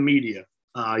Focus to Win Media.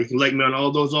 You can like me on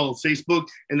all those, all on Facebook.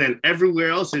 And then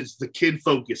everywhere else, it's The Kid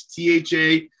Focus.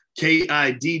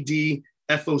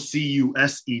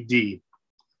 THAKIDDFOCUSED.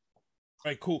 All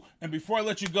right, cool. And before I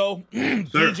let you go,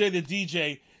 DJ the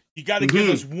DJ, you got to give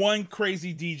us one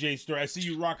crazy DJ story. I see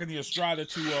you rocking the Estrada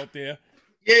too out there.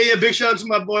 Yeah. Big shout out to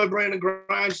my boy Brandon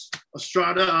Grimes,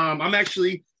 Estrada. I'm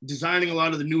actually designing a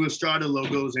lot of the new Estrada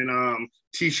logos and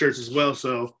t-shirts as well.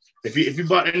 So if you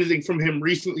bought anything from him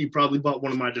recently, you probably bought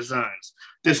one of my designs.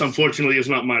 This unfortunately is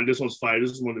not mine. This one's fire.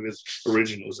 This is one of his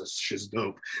originals. That shit's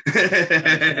dope.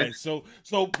 Nice.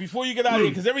 So before you get out of here,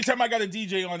 because every time I got a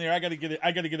DJ on there, I gotta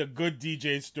get a good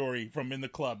DJ story from in the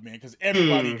club, man. Because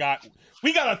everybody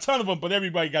we got a ton of them, but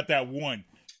everybody got that one.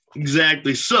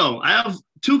 Exactly. So I have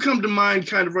two come to mind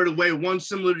kind of right away. One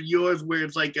similar to yours where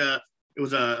it's like it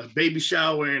was a baby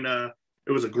shower and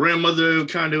it was a grandmother who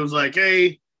kind of was like,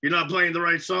 hey, you're not playing the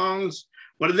right songs.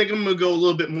 But I think I'm going to go a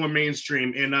little bit more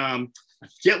mainstream. And I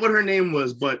forget what her name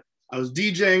was, but I was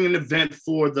DJing an event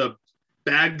for the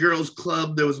Bad Girls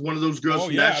Club. There was one of those girls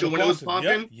from that show when it was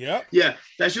popping. Yeah.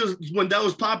 That show, when that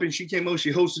was popping, she came out,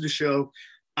 she hosted the show.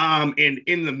 And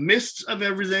in the midst of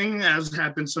everything, as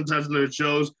happens sometimes in the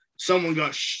shows, someone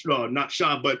got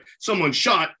someone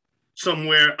shot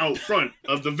somewhere out front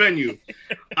of the venue.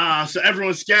 So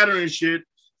everyone's scattering shit.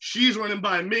 She's running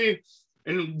by me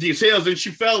and the sales, and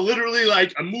she fell literally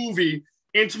like a movie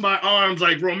into my arms,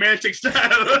 like romantic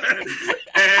style.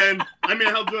 And I mean,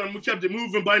 how good, we kept it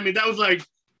moving by me. That was like,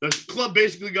 the club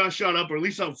basically got shot up, or at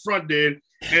least out front did.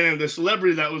 And then the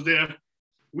celebrity that was there,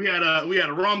 we had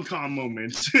a rom-com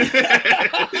moment.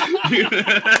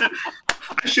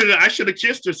 I should have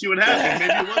kissed her, see what happened.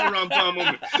 Maybe it was a rom-com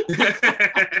moment.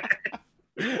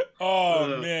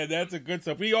 Man, that's a good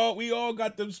stuff. We all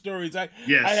got them stories. I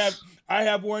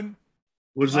have one.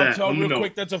 What's that? I'll tell real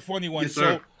quick. That's a funny one. Yes,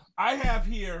 so I have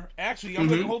here. Actually,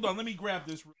 hold on. Let me grab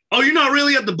this. Oh, you're not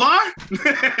really at the bar?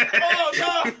 Oh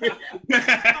no!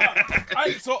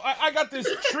 I got this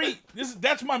treat.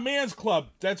 That's my man's club.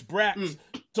 That's Brax.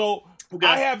 So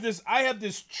I have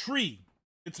this tree.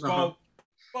 It's about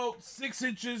 6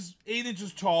 inches, 8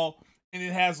 inches tall, and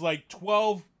it has like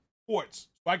 12 ports.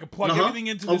 So I can plug everything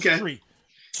into this tree.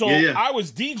 So I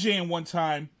was DJing one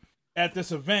time at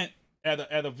this event at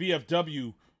a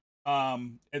VFW,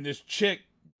 and this chick,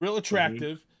 real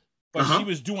attractive, but she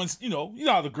was doing, you know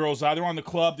how the girls are. They're on the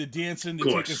club, they're dancing, they're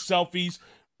taking selfies.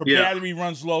 Her battery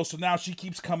runs low, so now she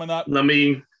keeps coming up. Let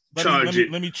me charge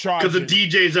it. Let me charge it. Because the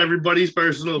DJ's everybody's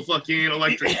personal fucking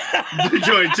electric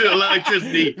joint to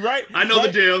electricity. Right. I know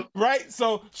the deal. Right.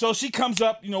 So she comes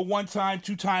up, one time,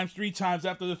 2 times, 3 times.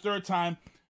 After the third time,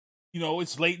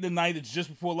 it's late in the night. It's just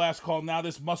before last call. Now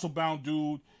this muscle-bound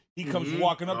dude, he comes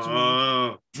walking up to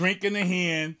me, drink in the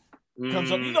hand,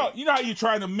 comes up. You know how you're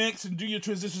trying to mix and do your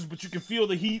transitions, but you can feel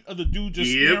the heat of the dude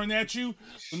just staring at you.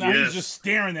 So now he's just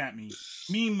staring at me,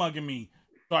 mean mugging me.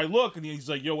 So I look and he's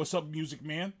like, "Yo, what's up, music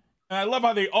man?" And I love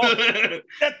how they all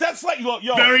that's like, yo,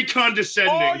 very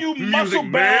condescending. All you muscle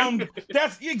bound.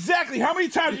 That's exactly how many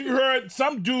times have you heard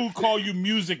some dude call you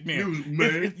music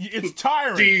man? It's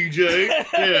tiring. DJ.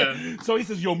 Yeah. So he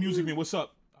says, "Yo, music man, what's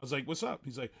up?" I was like, "What's up?"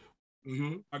 He's like,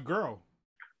 "My girl."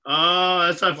 Oh,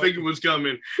 that's how I figured was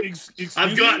coming.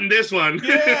 I've gotten this one.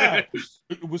 Yeah.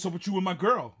 What's up with you and my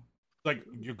girl? Like,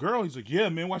 your girl? He's like, "Yeah,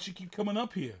 man, why she keep coming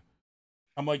up here?"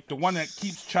 I'm like, "The one that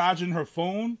keeps charging her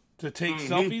phone to take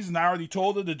selfies, and I already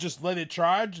told her to just let it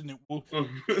charge, and it will."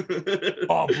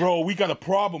 Oh, bro, we got a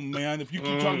problem, man. If you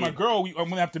keep talking to my girl, I'm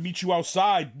gonna have to meet you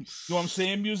outside. You know what I'm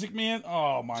saying, music man?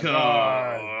 Oh my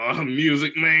god,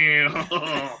 music man.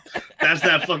 Oh, that's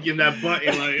that button. Like he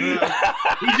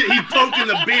poking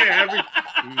the beer every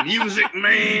music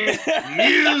man,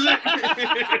 music.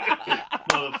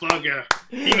 Motherfucker,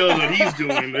 he knows what he's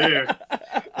doing there.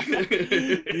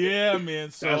 Yeah,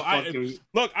 man. So I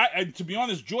to be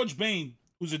honest, George Bain,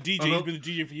 who's a DJ, he's been a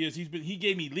DJ for years. He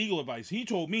gave me legal advice. He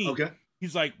told me,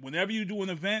 he's like, whenever you do an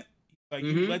event, like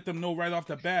you let them know right off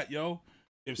the bat, yo.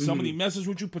 If somebody messes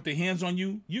with you, put their hands on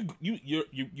you, you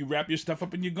wrap your stuff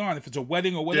up and you're gone. If it's a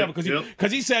wedding or whatever,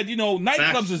 because he said,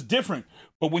 nightclubs is different.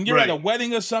 But when you're at a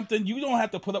wedding or something, you don't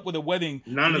have to put up with a wedding.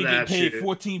 None of that shit. Get paid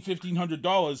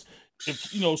 $1,500.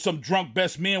 If some drunk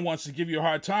best man wants to give you a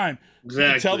hard time, exactly.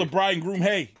 You can tell the bride and groom,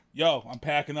 "Hey, yo, I'm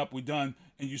packing up, we're done,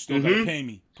 and you still gotta pay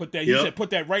me." Put that. He said,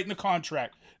 put that right in the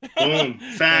contract. Boom,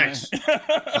 facts,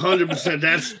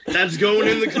 100%. That's going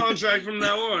in the contract from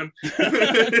now on.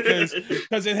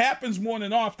 Because it happens more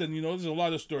than often. There's a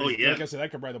lot of stories. Oh, yeah. Like I said, I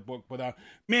could write a book, but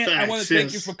man, I want to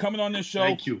thank you for coming on this show.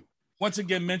 Thank you. Once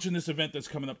again, mention this event that's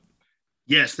coming up.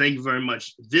 Yes, thank you very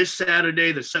much. This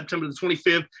Saturday, the September the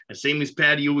 25th, at Sammy's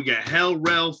Patio, we got Hell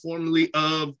Rel, formerly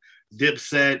of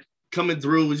Dipset, coming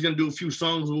through. He's going to do a few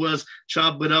songs with us,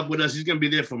 chop it up with us. He's going to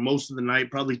be there for most of the night,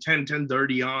 probably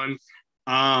 10:30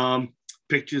 on.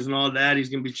 Pictures and all that. He's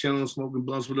going to be chilling, smoking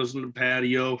blunts with us on the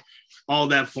patio, all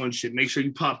that fun shit. Make sure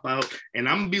you pop out. And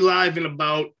I'm going to be live in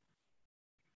about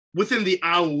within the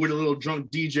hour with a little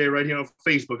drunk DJ right here on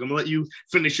Facebook. I'm going to let you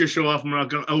finish your show off. I'm not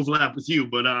going to overlap with you,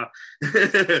 but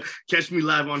catch me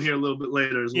live on here a little bit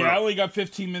later as well. Yeah, I only got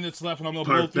 15 minutes left, and I'm going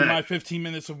to go through my 15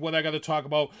 minutes of what I got to talk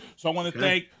about. So I want to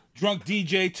thank Drunk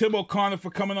DJ Tim O'Connor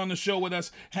for coming on the show with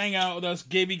us, hang out with us,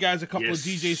 gave you guys a couple of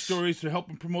DJ stories to help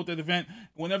and promote that event.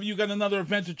 Whenever you got another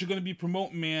event that you're going to be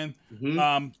promoting, man,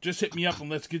 just hit me up and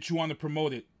let's get you on to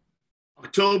promote it.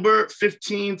 October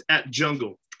 15th at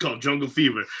Jungle. Called Jungle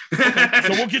Fever. Okay,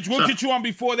 so we'll get you on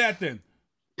before that then.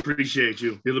 Appreciate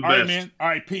you. You're the best. All right, man. All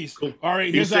right, peace. Cool. All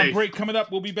right, here's our break coming up.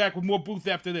 We'll be back with more Booth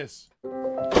after this.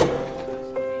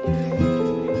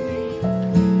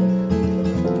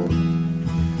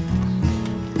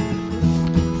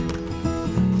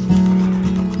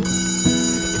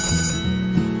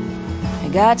 I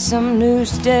got some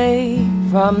news today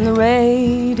from the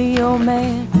radio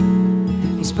man.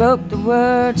 He spoke the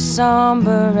words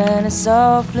somber and as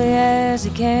softly as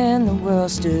he can. The world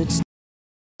stood still.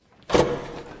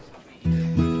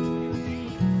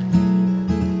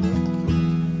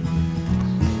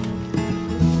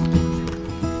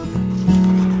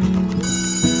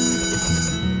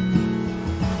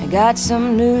 I got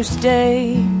some news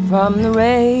today from the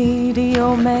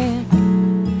radio man.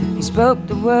 He spoke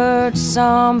the words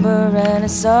somber and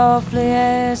as softly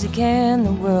as he can.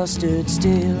 The world stood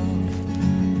still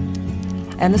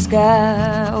and the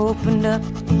sky opened up.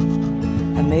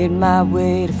 I made my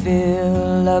way to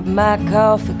fill up my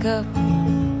coffee cup.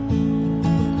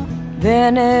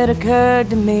 Then it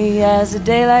occurred to me as the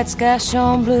daylight sky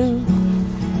shone blue,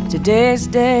 Today's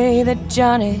the day that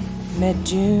Johnny met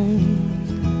June.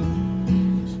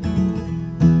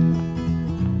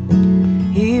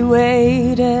 He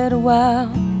waited a while,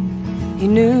 he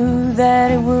knew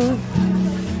that he would.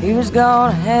 He was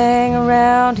gonna hang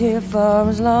around here for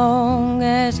as long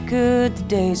as he could. The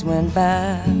days went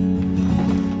by,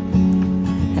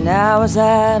 and hours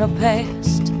idle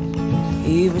passed.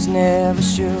 He was never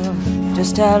sure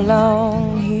just how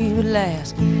long he would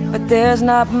last. But there's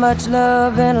not much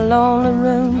love in a lonely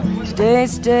room.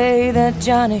 Today's the day that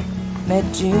Johnny met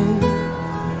June.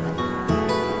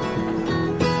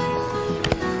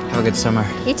 Have a good summer.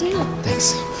 You too.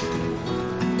 Thanks.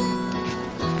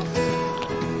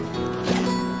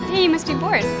 Hey, you must be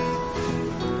bored.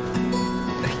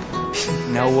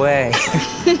 No way.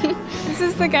 This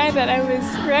is the guy that I was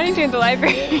running to in the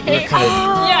library. You're kind of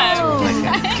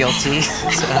yeah. guilty.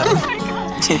 Oh my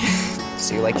God.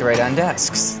 So you like to write on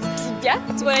desks? Yeah,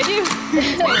 that's what I do.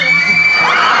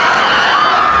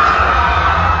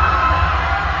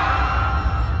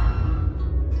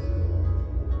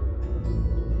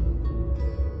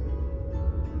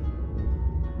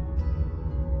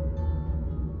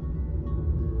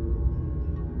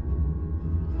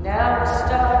 Now we're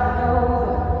starting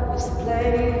over. It's the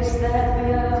place that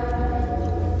we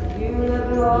are. You look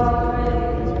more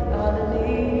great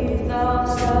underneath all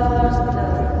the stars of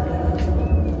love.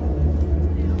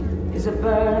 Is a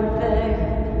burning thing.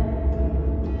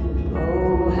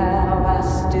 Oh, how I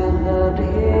still love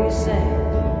to hear you sing.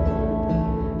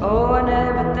 Oh, and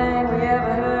everything we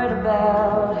ever heard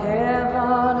about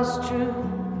heaven is true.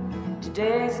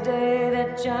 Today's the day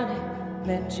that Johnny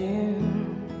met June.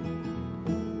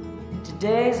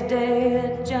 Today's the day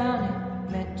that Johnny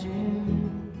met June.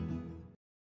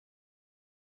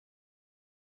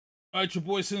 All right, your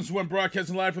boy Since One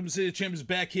broadcasting live from the City of Champions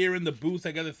back here in the booth.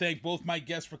 I got to thank both my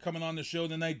guests for coming on the show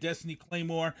tonight, Destiny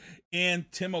Claymore and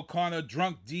Tim O'Connor,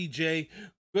 Drunk DJ.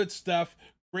 Good stuff,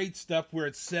 great stuff. We're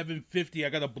at 7:50. I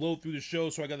got to blow through the show,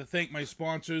 so I got to thank my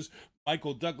sponsors,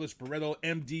 Michael Douglas, Barretto,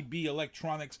 MDB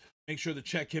Electronics. Make sure to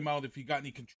check him out if you got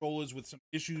any controllers with some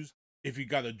issues. If you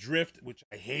got a drift, which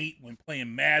I hate when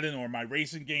playing Madden or my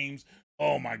racing games,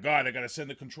 oh my God, I got to send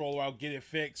the controller out, get it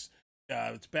fixed.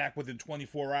 It's back within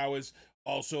 24 hours.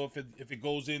 Also, if it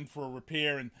goes in for a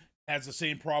repair and has the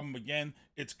same problem again,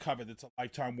 it's covered. It's a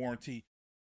lifetime warranty.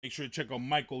 Make sure to check out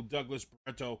Michael Douglas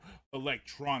Barretto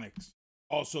Electronics.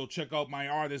 Also, check out my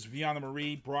artist, Viana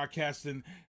Marie, broadcasting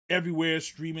everywhere,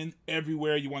 streaming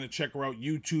everywhere. You want to check her out,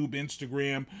 YouTube,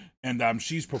 Instagram, and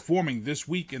she's performing this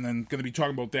week, and I'm going to be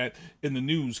talking about that in the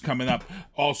news coming up.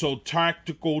 Also,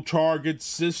 Tactical Target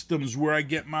Systems, where I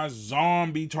get my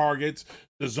zombie targets.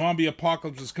 The zombie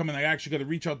apocalypse is coming. I actually got to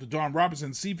reach out to Don Robinson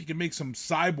and see if he can make some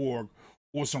cyborg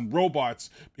or some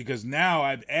robots, because now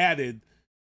I've added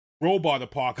robot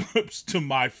apocalypse to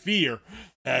my fear,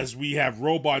 as we have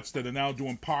robots that are now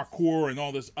doing parkour and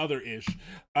all this other ish.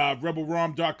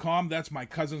 RebelRom.com, that's my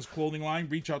cousin's clothing line.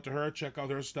 Reach out to her, check out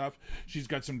her stuff. She's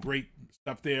got some great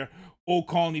stuff there. Old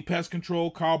Colony Pest Control,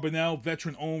 Carl Burnell,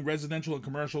 veteran-owned residential and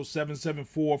commercial,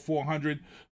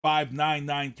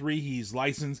 774-400-5993. He's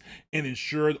licensed and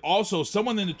insured. Also,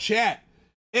 someone in the chat,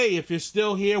 hey, if you're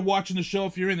still here watching the show,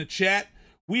 if you're in the chat,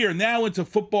 we are now into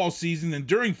football season, and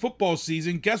during football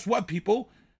season, guess what, people?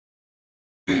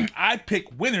 I pick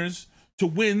winners to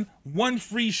win one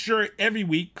free shirt every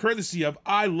week, courtesy of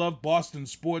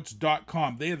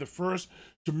ILoveBostonSports.com. They are the first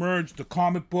to merge the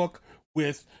comic book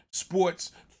with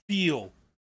sports feel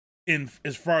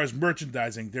as far as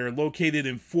merchandising. They're located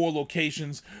in 4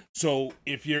 locations. So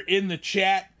if you're in the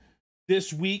chat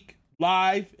this week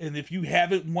live, and if you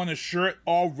haven't won a shirt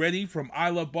already from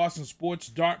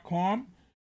ILoveBostonSports.com,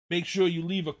 make sure you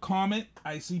leave a comment.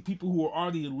 I see people who are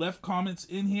already left comments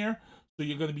in here. So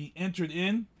you're going to be entered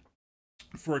in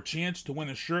for a chance to win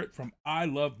a shirt from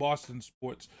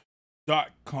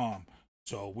ILoveBostonSports.com.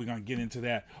 So we're going to get into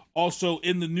that. Also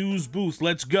in the news booth,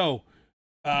 let's go.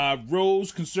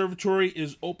 Rose Conservatory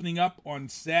is opening up on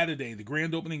Saturday. The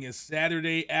grand opening is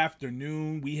Saturday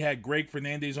afternoon. We had Greg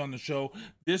Fernandez on the show.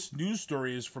 This news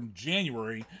story is from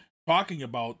January, talking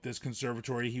about this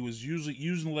conservatory. He was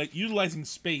utilizing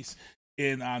space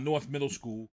in North Middle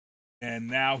School, and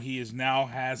now he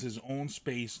has his own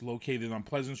space located on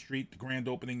Pleasant Street. The grand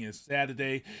opening is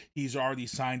Saturday. He's already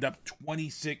signed up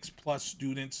 26 plus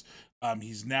students.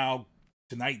 He's now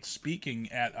tonight speaking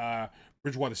at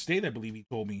Bridgewater State, I believe he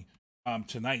told me,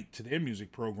 tonight to their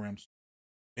music programs.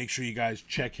 Make sure you guys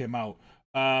check him out.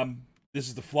 This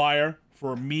is the flyer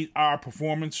for Meet Our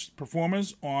Performers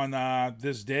on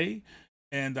this day.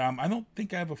 And I don't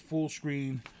think I have a full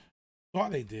screen.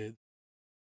 Thought I did.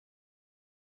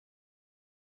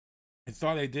 I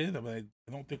thought I did, but I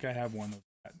don't think I have one of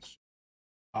that. So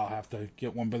I'll have to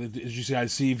get one. But as you see, I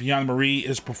see Vianna Marie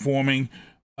is performing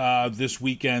this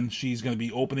weekend. She's going to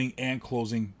be opening and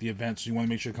closing the event, so you want to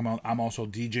make sure to come out. I'm also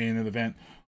DJing an event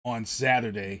on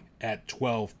Saturday at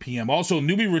 12 p.m. Also,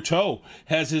 Newbie Rateau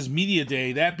has his media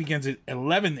day. That begins at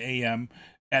 11 a.m.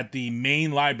 at the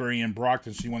main library in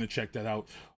Brockton, so you want to check that out.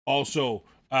 Also,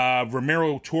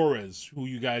 Ramiro Torres, who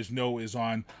you guys know is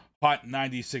on Hot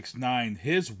 96.9,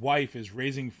 his wife is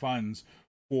raising funds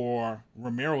for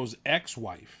Ramiro's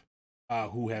ex-wife,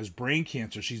 who has brain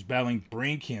cancer. She's battling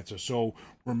brain cancer. So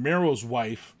Ramiro's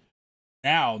wife,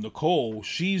 now Nicole,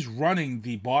 she's running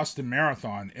the Boston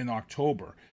Marathon in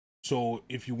October. So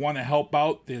if you want to help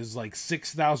out, there's like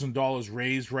 $6,000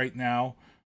 raised right now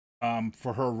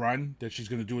for her run that she's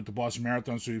going to do at the Boston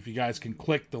Marathon. So if you guys can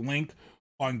click the link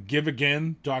on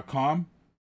giveagain.com,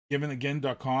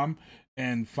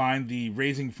 and find the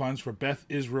raising funds for Beth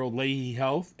Israel Leahy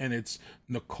Health, and it's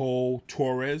Nicole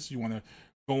Torres. You want to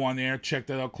go on there, check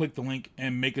that out, click the link,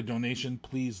 and make a donation.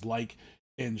 Please like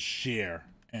and share,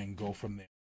 and go from there.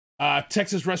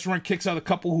 Texas restaurant kicks out a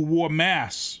couple who wore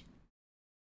masks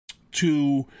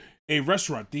to a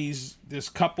restaurant. This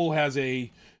couple has a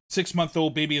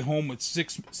 6-month-old baby at home with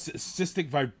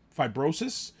cystic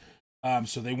fibrosis.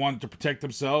 So they wanted to protect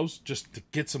themselves, just to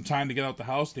get some time to get out the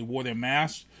house. They wore their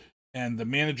masks, and the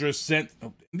manager sent.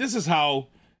 This is how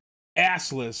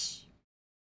assless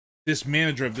this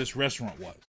manager of this restaurant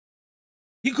was.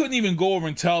 He couldn't even go over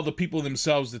and tell the people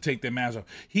themselves to take their masks off.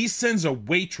 He sends a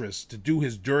waitress to do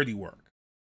his dirty work.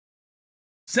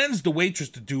 Sends the waitress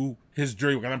to do his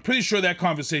dirty work. And I'm pretty sure that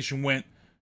conversation went,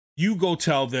 you go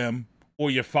tell them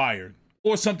or you're fired.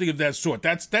 Or something of that sort.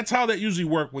 That's how that usually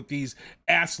work with these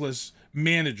assless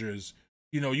managers.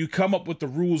 You know, you come up with the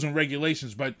rules and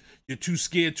regulations, but you're too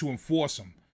scared to enforce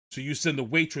them. So you send the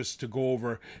waitress to go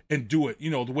over and do it. You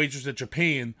know, the waitress that you're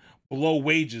paying below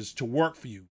wages to work for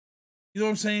you. You know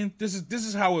what I'm saying? This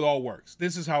is how it all works.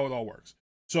 This is how it all works.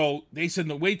 So they send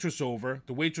the waitress over.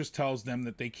 The waitress tells them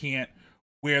that they can't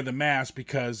wear the mask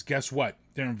because guess what?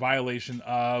 They're in violation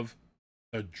of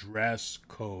the dress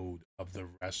code of the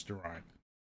restaurant.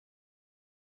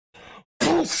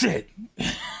 Bullshit.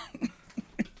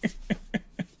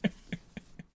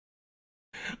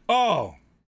 Oh,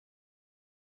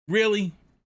 really?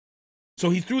 So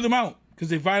he threw them out because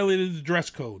they violated the dress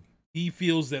code. He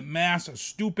feels that masks are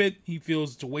stupid. He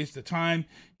feels it's a waste of time.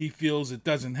 He feels it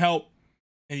doesn't help.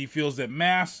 And he feels that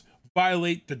masks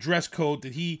violate the dress code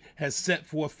that he has set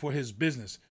forth for his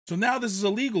business. So now this is a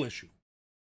legal issue.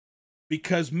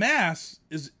 Because masks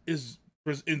is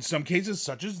in some cases,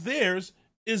 such as theirs,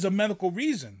 is a medical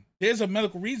reason. There's a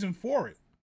medical reason for it.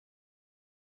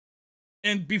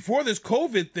 And before this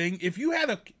COVID thing, if you had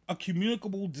a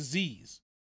communicable disease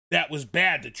that was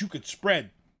bad, that you could spread,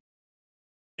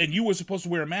 and you were supposed to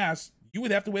wear a mask, you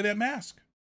would have to wear that mask.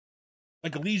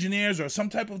 Like a Legionnaire's or some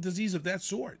type of disease of that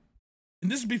sort.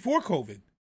 And this is before COVID.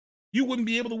 You wouldn't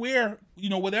be able to wear,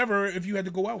 whatever if you had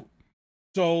to go out.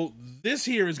 So this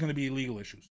here is going to be a legal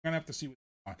issue. We're going to have to see what's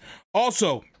going on.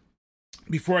 Also,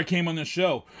 before I came on the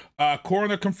show,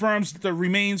 coroner confirms that the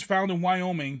remains found in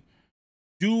Wyoming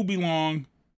do belong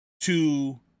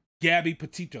to Gabby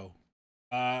Petito.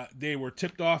 They were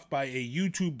tipped off by a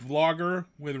YouTube vlogger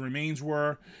where the remains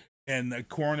were, and the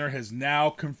coroner has now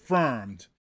confirmed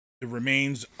the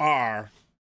remains are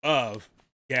of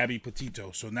Gabby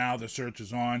Petito. So now the search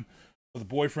is on for the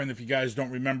boyfriend. If you guys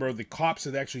don't remember, the cops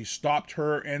had actually stopped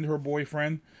her and her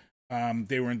boyfriend.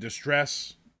 They were in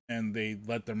distress, and they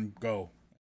let them go.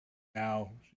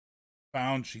 Now,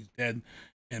 she's dead,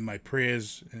 and my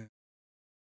prayers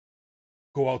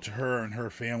go out to her and her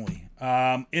family.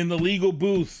 In the legal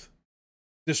booth,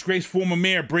 disgraced former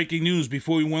mayor, breaking news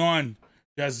before we went on.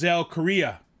 Gazelle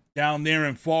Correa down there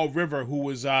in Fall River, who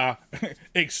was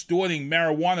extorting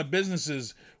marijuana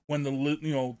businesses when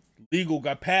the legal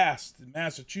got passed in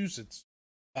Massachusetts.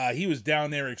 He was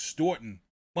down there extorting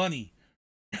money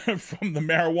from the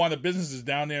marijuana businesses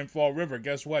down there in Fall River.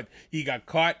 Guess what? He got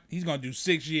caught. He's going to do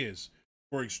 6 years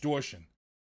for extortion.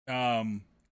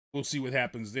 We'll see what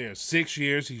happens there. 6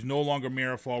 years. He's no longer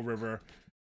mayor of Fall River.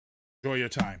 Enjoy your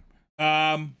time.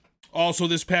 Also,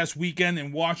 this past weekend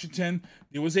in Washington,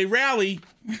 there was a rally.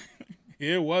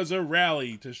 It was a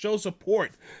rally to show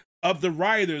support of the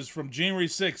rioters from January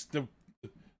 6th. The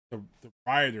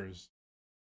rioters.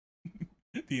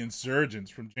 The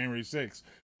insurgents from January 6th.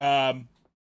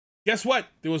 Guess what?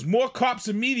 There was more cops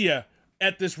and media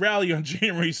at this rally on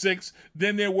January 6th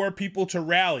than there were people to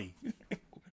rally.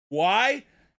 Why?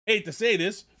 Hate to say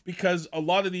this, because a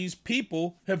lot of these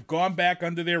people have gone back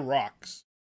under their rocks.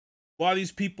 A lot of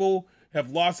these people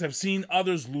have seen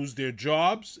others lose their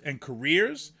jobs and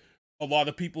careers. A lot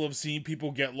of people have seen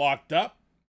people get locked up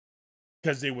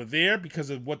because they were there, because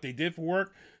of what they did for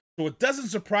work. So it doesn't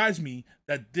surprise me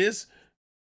that this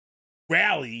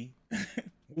rally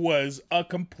was a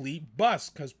complete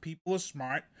bust, because people are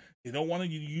smart. They don't want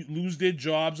to lose their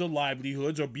jobs or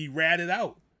livelihoods or be ratted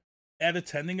out at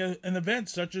attending an event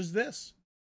such as this.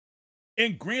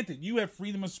 And granted, you have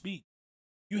freedom of speech.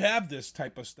 You have this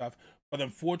type of stuff. But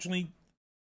unfortunately,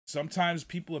 sometimes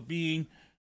people are being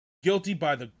guilty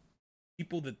by the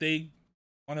people that they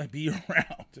want to be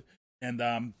around. And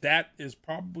that is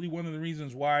probably one of the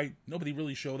reasons why nobody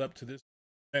really showed up to this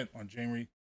event on January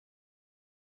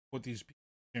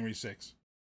 6th.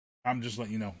 I'm just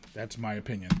letting you know. That's my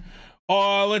opinion.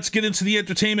 Let's get into the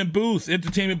entertainment booth.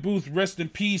 Entertainment booth, rest in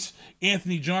peace.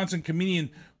 Anthony Johnson,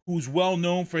 comedian who's well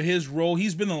known for his role.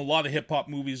 He's been in a lot of hip-hop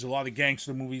movies, a lot of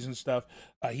gangster movies and stuff.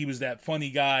 He was that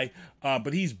funny guy.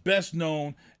 But he's best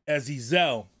known as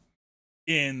Ezell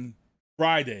in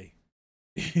Friday.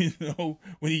 You know,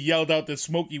 when he yelled out that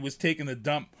Smokey was taking a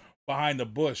dump behind the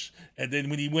bush. And then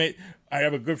when he went, I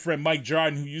have a good friend, Mike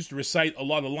Jordan, who used to recite a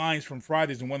lot of lines from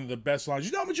Fridays, and one of the best lines,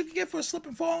 you know how much you can get for a slip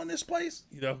and fall in this place?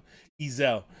 You know,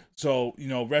 Ezell. So, you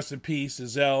know, rest in peace,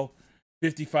 Ezell,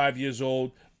 55 years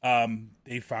old.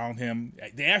 They found him.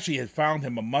 They actually had found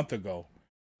him a month ago.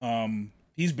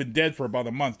 He's been dead for about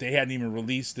a month. They hadn't even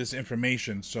released this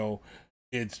information, so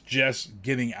it's just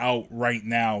getting out right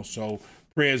now. So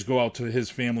prayers go out to his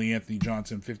family, Anthony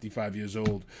Johnson, 55 years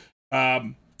old.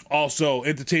 Also,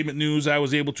 entertainment news, I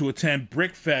was able to attend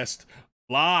Brickfest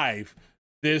live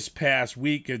this past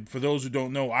week. And for those who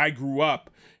don't know, I grew up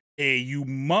a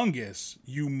humongous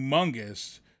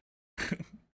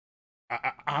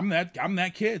I'm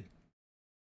that kid.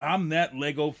 I'm that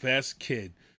Lego Fest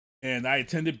kid. And I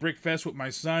attended Brickfest with my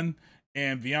son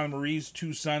and Vianna Marie's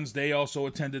two sons. They also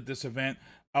attended this event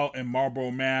out in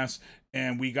Marlborough, Mass.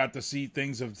 And we got to see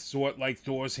things of sort like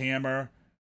Thor's hammer.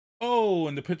 Oh,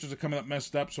 and the pictures are coming up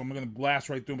messed up, so I'm going to blast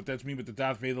right through them. But that's me with the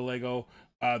Darth Vader Lego.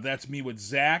 That's me with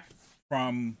Zach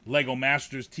from Lego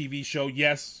Masters TV show.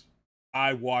 Yes,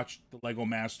 I watched the Lego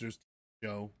Masters TV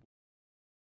show.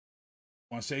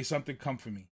 Want to say something? Come for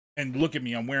me. And look at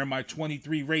me. I'm wearing my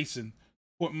 23 Racing.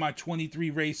 Putting my 23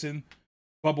 Racing.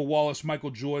 Bubba Wallace, Michael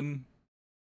Jordan.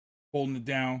 Holding it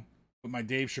down with my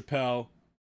Dave Chappelle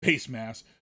face mask.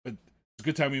 But it's a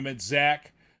good time we met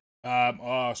Zach.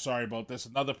 Sorry about this.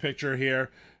 Another picture here.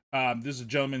 This is a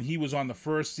gentleman. He was on the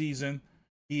first season.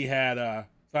 He had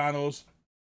Thanos,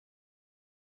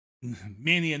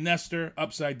 Manny and Nestor,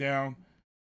 upside down.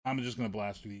 I'm just gonna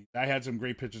blast through these. I had some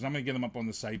great pictures. I'm gonna get them up on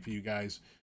the site for you guys.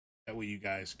 That way you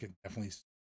guys can definitely see,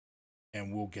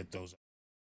 and we'll get those.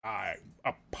 I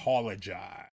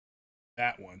apologize.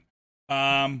 That one.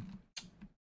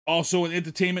 Also in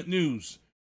entertainment news,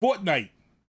 Fortnite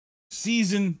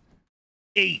Season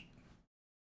 8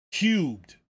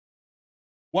 Cubed.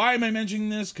 Why am I mentioning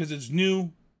this? Because it's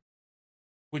new,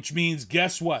 which means,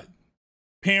 guess what?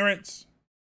 Parents,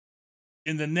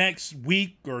 in the next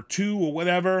week or two or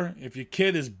whatever, if your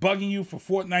kid is bugging you for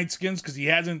Fortnite skins because he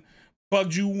hasn't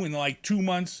bugged you in like 2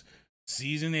 months,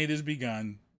 Season 8 has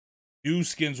begun. New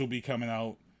skins will be coming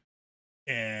out,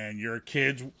 and your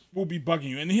kids will be bugging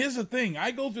you. And here's the thing.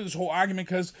 I go through this whole argument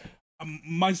because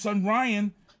my son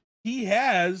Ryan,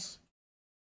 he's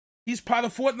part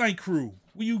of Fortnite crew,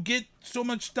 where you get so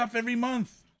much stuff every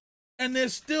month. And they're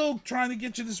still trying to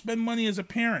get you to spend money as a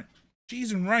parent.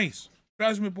 Cheese and rice.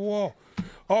 Drives me up a wall.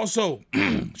 Also,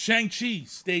 Shang-Chi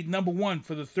stayed #1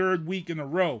 for the 3rd week in a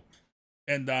row.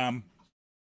 And I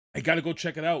got to go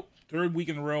check it out. 3rd week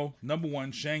in a row,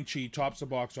 #1, Shang-Chi tops the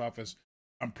box office.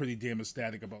 I'm pretty damn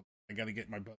ecstatic about it. I got to get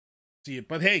my butt to see it.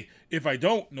 But hey, if I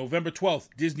don't, November 12th,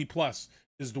 Disney Plus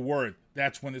is the word.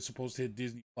 That's when it's supposed to hit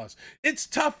Disney Plus. It's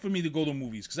tough for me to go to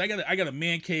movies because I got a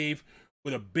man cave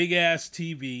with a big ass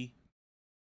TV,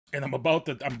 and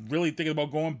I'm really thinking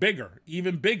about going bigger,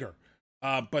 even bigger.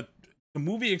 But the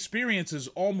movie experience is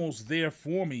almost there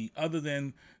for me, other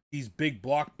than these big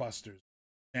blockbusters,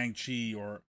 Shang-Chi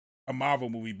or a Marvel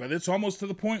movie. But it's almost to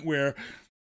the point where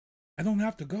I don't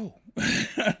have to go.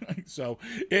 So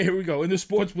yeah, here we go. Let's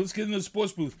get into the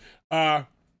sports booth.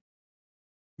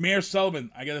 Mayor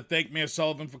Sullivan. I got to thank Mayor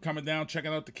Sullivan for coming down,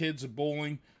 checking out the kids at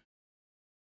bowling.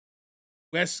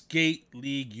 Westgate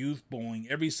League Youth Bowling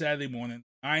every Saturday morning,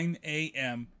 9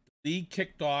 a.m. The league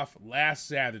kicked off last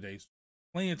Saturday. So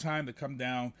plenty of time to come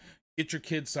down, get your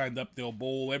kids signed up. They'll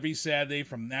bowl every Saturday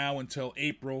from now until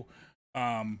April.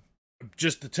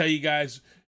 Just to tell you guys,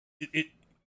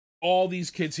 all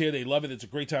these kids here, they love it. It's a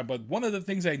great time. But one of the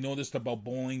things I noticed about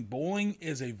bowling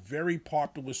is a very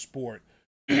popular sport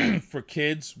for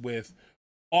kids with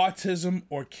autism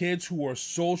or kids who are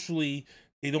socially,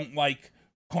 they don't like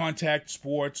contact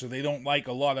sports or they don't like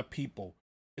a lot of people.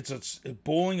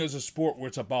 Bowling is a sport where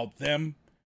it's about them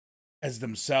as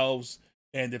themselves,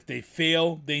 and if they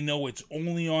fail, they know it's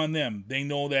only on them. They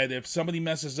know that if somebody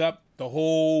messes up, the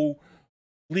whole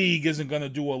league isn't going to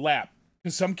do a lap,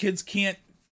 because some kids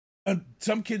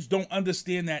don't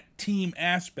understand that team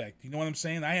aspect. You know what I'm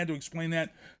saying? I had to explain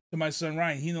that to my son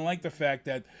Ryan. He didn't like the fact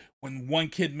that when one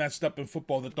kid messed up in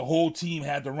football, that the whole team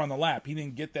had to run a lap. He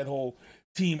didn't get that whole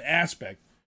team aspect.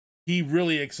 He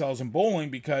really excels in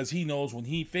bowling because he knows when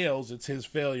he fails, it's his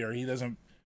failure. He doesn't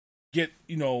get,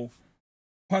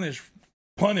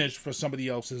 punished for somebody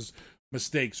else's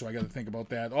mistake. So I got to think about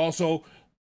that. Also,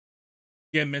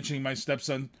 again, mentioning my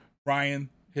stepson Ryan,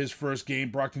 his first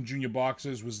game, Brockton Junior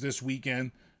Boxers, was this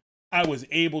weekend. I was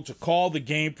able to call the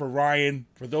game for Ryan.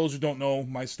 For those who don't know,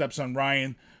 my stepson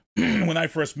Ryan, when I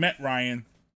first met Ryan,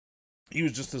 he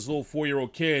was just this little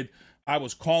 4-year-old kid. I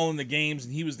was calling the games,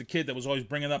 and he was the kid that was always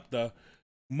bringing up the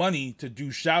money to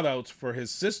do shout-outs for his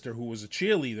sister, who was a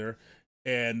cheerleader.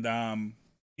 And,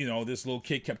 this little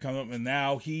kid kept coming up, and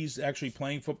now he's actually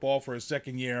playing football for his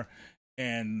second year.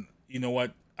 And you know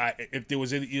what? If there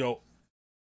was any,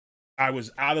 I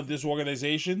was out of this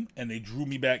organization, and they drew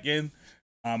me back in.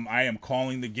 I am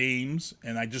calling the games,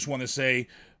 and I just want to say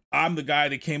I'm the guy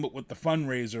that came up with the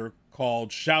fundraiser called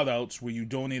Shoutouts, where you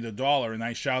donate $1 and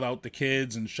I shout out the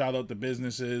kids and shout out the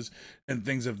businesses and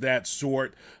things of that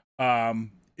sort.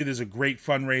 It is a great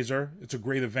fundraiser. It's a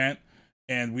great event,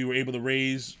 and we were able to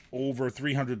raise over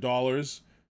 $300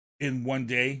 in one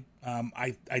day.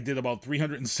 I did about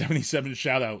 377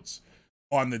 shoutouts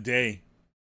on the day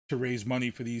to raise money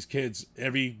for these kids.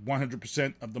 Every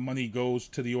 100% of the money goes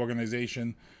to the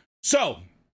organization. So,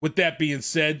 with that being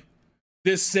said,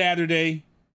 this Sunday,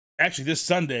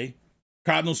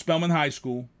 Cardinal Spellman High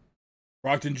School,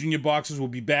 Brockton Junior Boxers will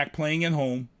be back playing at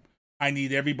home. I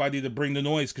need everybody to bring the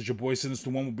noise, because your boy Sinister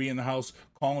One will be in the house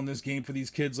calling this game for these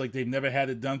kids like they've never had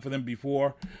it done for them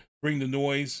before. Bring the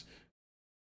noise.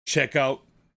 Check out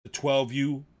the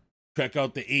 12U. Check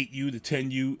out the 8U, the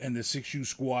 10U, and the 6U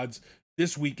squads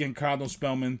this weekend, Cardinal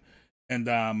Spellman. And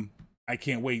I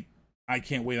can't wait.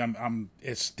 I'm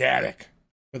ecstatic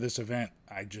for this event.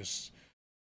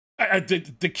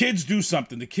 The kids do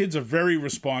something. The kids are very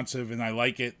responsive, and I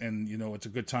like it. And, it's a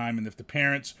good time. And if the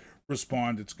parents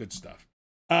respond, it's good stuff.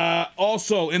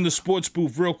 Also, in the sports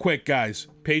booth, real quick, guys.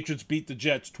 Patriots beat the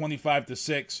Jets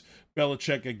 25-6.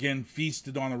 Belichick again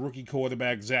feasted on a rookie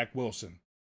quarterback, Zach Wilson.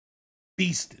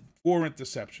 Feasted. 4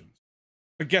 interceptions.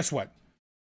 But guess what?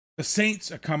 The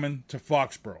Saints are coming to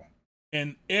Foxborough.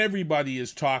 And everybody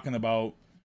is talking about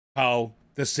how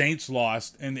the Saints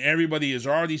lost, and everybody is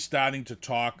already starting to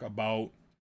talk about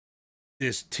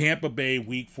this Tampa Bay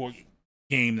Week 4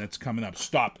 game that's coming up.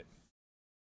 Stop it.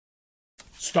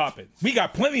 Stop it. We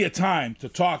got plenty of time to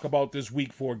talk about this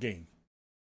Week 4 game.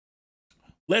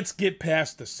 Let's get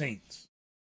past the Saints.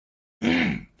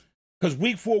 Because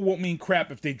Week 4 won't mean crap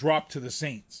if they drop to the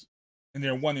Saints and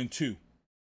they're 1-2.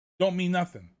 Don't mean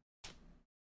nothing.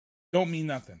 Don't mean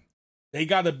nothing. They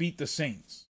got to beat the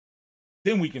Saints.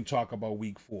 Then we can talk about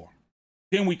Week 4.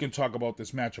 Then we can talk about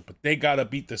this matchup. But they got to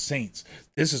beat the Saints.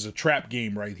 This is a trap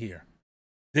game right here.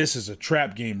 This is a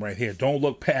trap game right here. Don't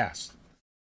look past.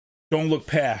 Don't look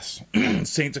past.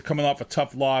 Saints are coming off a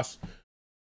tough loss.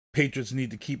 Patriots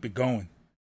need to keep it going.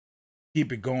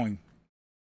 Keep it going.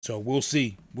 So we'll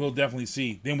see. We'll definitely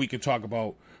see. Then we can talk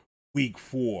about Week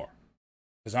 4.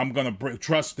 Because I'm going to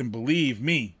trust and believe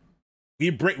me.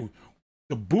 The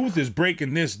booth is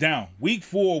breaking this down. Week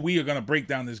 4, we are going to break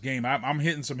down this game. I'm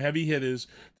hitting some heavy hitters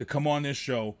to come on this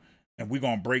show, and we're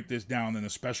going to break this down in a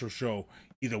special show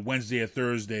either Wednesday or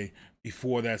Thursday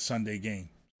before that Sunday game.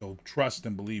 So trust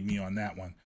and believe me on that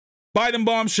one. Biden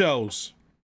bombshells.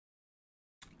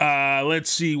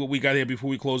 Let's see what we got here before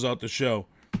we close out the show.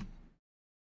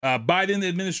 Biden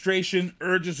administration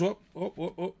urges...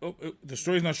 the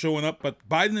story's not showing up, but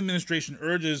Biden administration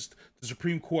urges the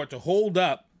Supreme Court to hold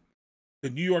up the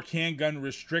New York handgun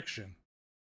restriction.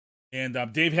 And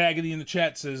Dave Haggerty in the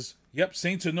chat says, yep,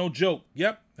 Saints are no joke.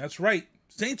 Yep, that's right.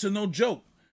 Saints are no joke.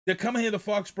 They're coming here to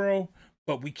Foxborough,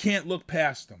 but we can't look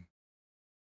past them.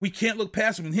 We can't look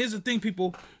past them. And here's the thing,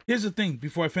 people. Here's the thing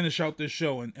before I finish out this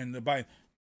show and the Biden.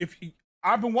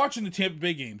 I've been watching the Tampa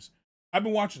Bay games. I've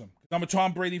been watching them. I'm a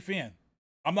Tom Brady fan.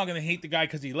 I'm not going to hate the guy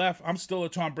because he left. I'm still a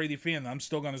Tom Brady fan, and I'm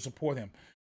still going to support him.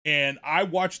 And I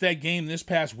watched that game this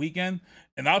past weekend,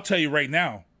 and I'll tell you right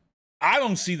now, I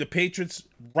don't see the Patriots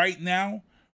right now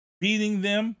beating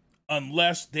them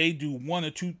unless they do one or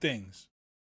two things.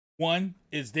 One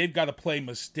is they've got to play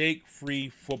mistake-free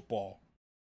football.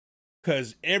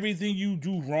 Because everything you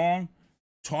do wrong,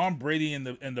 Tom Brady and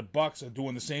the Bucs are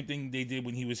doing the same thing they did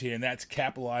when he was here, and that's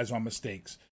capitalize on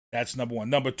mistakes. That's number one.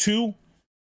 Number two,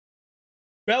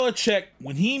 Belichick,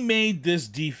 when he made this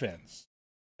defense,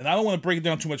 and I don't want to break it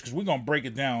down too much because we're going to break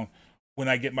it down when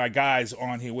I get my guys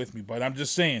on here with me, but I'm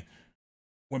just saying,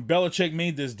 when Belichick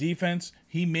made this defense,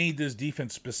 he made this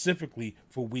defense specifically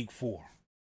for week 4.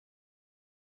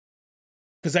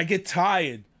 Because I get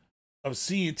tired of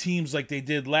seeing teams like they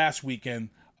did last weekend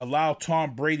allow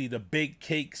Tom Brady to bake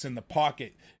cakes in the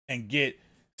pocket and get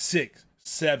 6,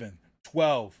 7,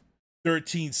 12,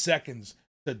 13 seconds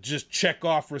to just check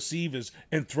off receivers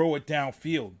and throw it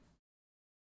downfield.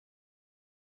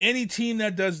 Any team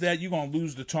that does that, you're going to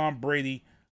lose to Tom Brady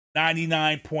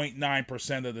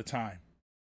 99.9% of the time.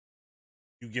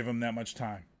 You give him that much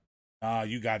time.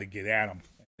 You got to get at him.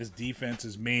 This defense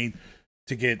is made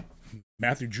to get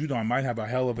Matthew Judon might have a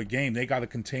hell of a game. They got to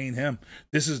contain him.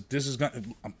 This is gonna.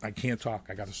 I can't talk.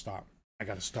 I got to stop.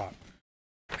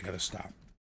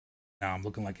 Now I'm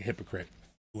looking like a hypocrite,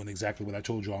 doing exactly what I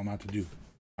told you all not to do.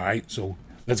 All right, so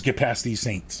let's get past these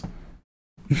Saints.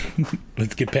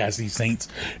 Let's get past these Saints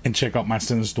and check out my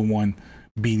Sinister One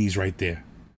beanies right there,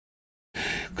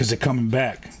 because they're coming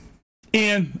back.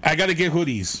 And I got to get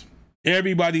hoodies.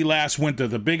 Everybody last winter,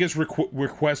 the biggest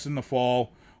request in the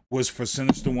fall was for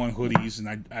Sinister One hoodies,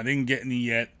 and I didn't get any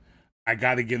yet. I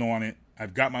got to get on it.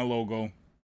 I've got my logo.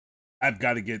 I've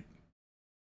got to get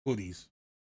hoodies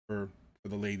for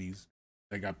the ladies.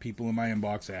 I got people in my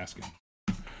inbox asking.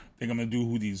 I think I'm going to do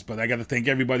hoodies, but I got to thank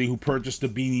everybody who purchased the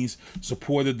beanies,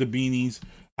 supported the beanies.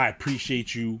 I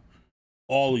appreciate you,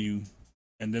 all of you.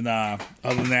 And then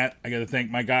other than that, I got to thank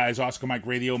my guys, Oscar Mike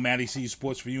Radio, Matty C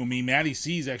Sports for You and Me. Matty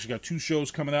C's actually got 2 shows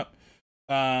coming up.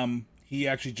 He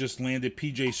actually just landed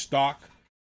PJ Stock,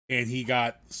 and he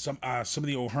got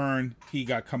somebody O'Hearn he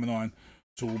got coming on.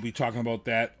 So we'll be talking about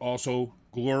that. Also,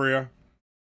 Gloria,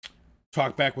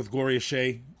 Talk Back with Gloria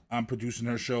Shea. I'm producing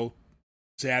her show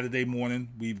Saturday morning.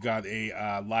 We've got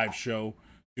a live show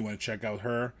if you want to check out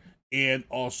her. And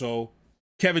also,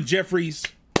 Kevin Jeffries.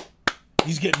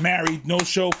 He's getting married. No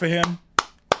show for him.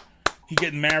 He's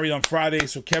getting married on Friday.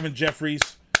 So Kevin Jeffries,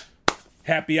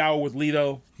 happy hour with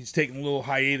Lito. He's taking a little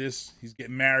hiatus. He's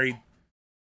getting married.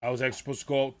 I was actually supposed to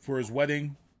go out for his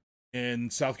wedding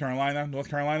in North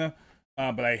Carolina.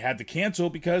 But I had to cancel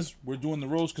because we're doing the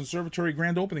Rose Conservatory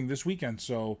grand opening this weekend.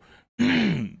 So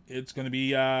it's gonna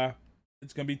be tough.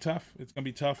 It's gonna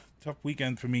be tough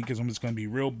weekend for me because I'm just gonna be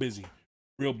real busy.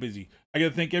 I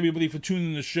gotta thank everybody for tuning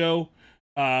in the show.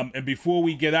 And before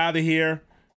we get out of here,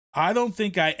 I don't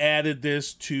think I added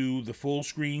this to the full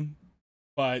screen,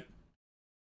 but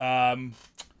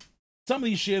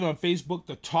somebody shared on Facebook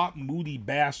the top moody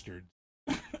bastard,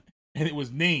 and it was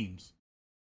names.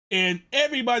 And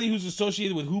everybody who's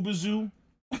associated with Hoobazoo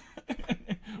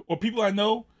or people I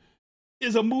know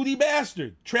is a moody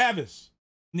bastard. Travis'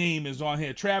 name is on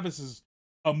here. Travis is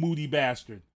a moody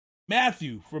bastard.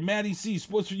 Matthew from Matty C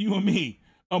Sports for You and Me,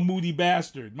 a moody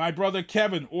bastard. My brother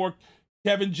Kevin, or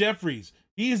Kevin Jeffries,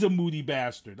 he's a moody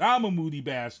bastard. I'm a moody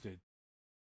bastard.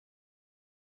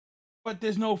 But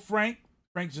there's no Frank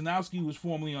Zanowski, who was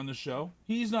formerly on the show.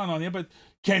 He's not on here. But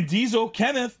Ken Diesel,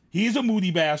 Kenneth, he's a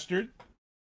moody bastard.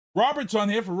 Robert's on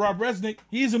here for Rob Resnick.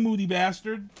 He's a moody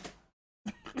bastard.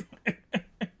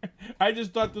 I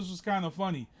just thought this was kind of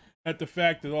funny at the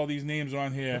fact that all these names are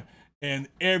on here and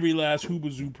every last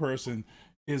Hoobazoo person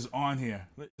is on here.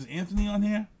 Is Anthony on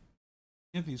here?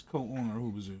 Anthony's co-owner of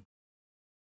Hoobazoo.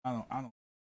 I don't.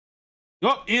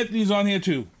 Oh, Anthony's on here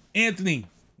too. Anthony,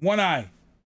 one eye.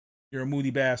 You're a moody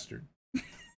bastard.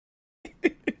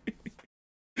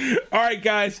 All right,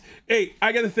 guys. Hey,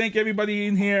 I got to thank everybody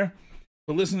in here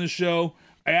for listening to the show.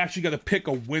 I actually got to pick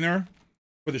a winner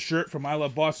for the shirt from I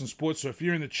Love Boston Sports. So if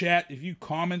you're in the chat, if you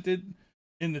commented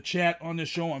in the chat on this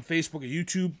show on Facebook or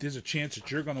YouTube, there's a chance that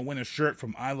you're going to win a shirt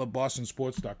from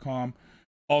ilovebostonsports.com.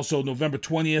 Also, November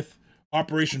 20th,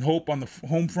 Operation Hope on the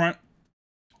home front.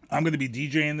 I'm going to be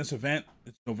DJing this event.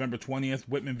 It's November 20th,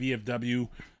 Whitman VFW.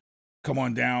 Come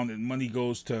on down, and money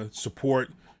goes to support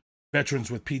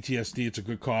veterans with PTSD. It's a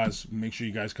good cause. Make sure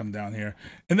you guys come down here.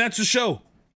 And that's the show,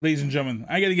 ladies and gentlemen.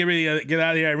 I got to get ready to get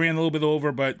out of here. I ran a little bit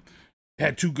over, but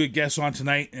had 2 good guests on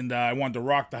tonight, and I wanted to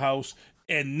rock the house.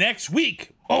 And next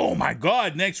week, oh my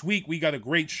God, next week we got a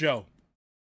great show.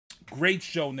 Great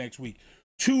show next week.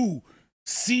 2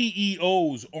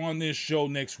 CEOs on this show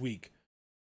next week.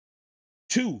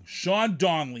 2. Sean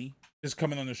Donnelly is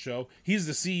coming on the show. He's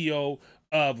the CEO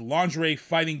of Lingerie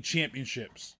Fighting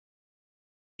Championships.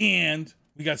 And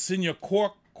we got Senior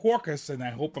Corcus, and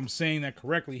I hope I'm saying that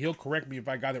correctly. He'll correct me if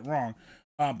I got it wrong.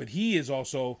 But he is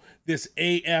also this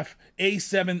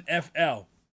A7FL,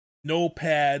 no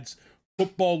pads,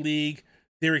 football league.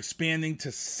 They're expanding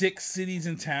to 6 cities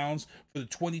and towns for the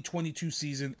 2022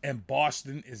 season, and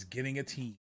Boston is getting a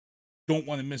team. Don't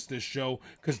want to miss this show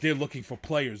because they're looking for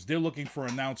players. They're looking for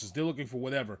announcers. They're looking for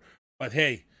whatever. But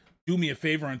hey, do me a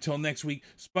favor until next week.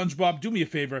 SpongeBob, do me a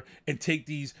favor and take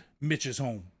these Mitches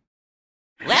home.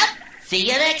 Well, see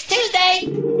you next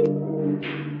Tuesday.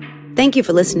 Thank you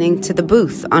for listening to The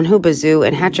Booth on Hoobazoo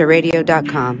and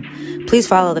HatcherRadio.com. Please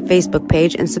follow the Facebook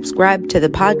page and subscribe to the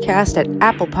podcast at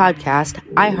Apple Podcast,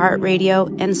 iHeartRadio,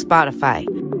 and Spotify.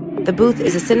 The Booth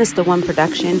is a Sinister One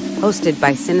production hosted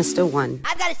by Sinister One.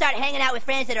 I've got to start hanging out with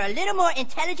friends that are a little more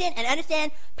intelligent and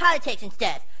understand politics and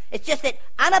stuff. It's just that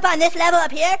I'm up on this level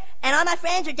up here, and all my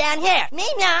friends are down here. Me,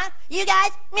 nah. You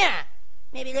guys, nah.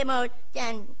 Maybe a little more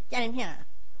down in here.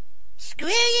 Screw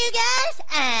you guys,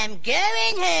 I'm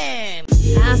going home.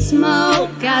 I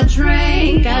smoke, I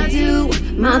drink, I do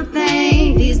my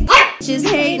thing. These bitches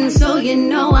hating, so you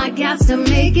know I got to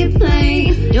make it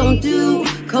plain. Don't do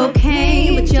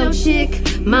cocaine, but your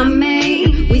chick, my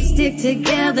main. We stick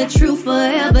together, true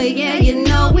forever, yeah, you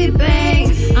know we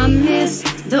bang. I miss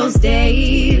those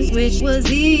days, which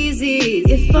was easy.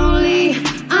 If only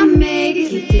I made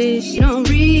it, this don't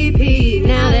repeat.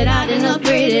 Now that I done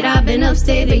upgraded, I've been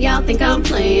upstate, and y'all think I'm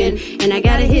playing. And I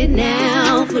got a hit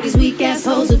now for these weak ass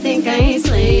hoes who think I ain't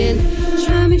slaying.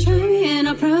 Try me, and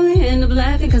I'll probably end up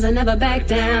laughing, cause I never back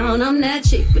down. I'm that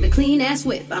chick with a clean ass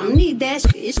whip, I don't need that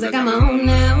shit, it's like I'm my own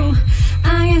now.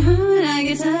 I get hurt, I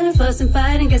get tired of fussing,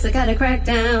 fighting, guess I gotta crack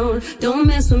down. Don't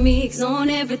mess with me, cause on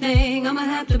everything, I'ma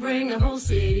have to bring the whole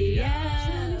city out.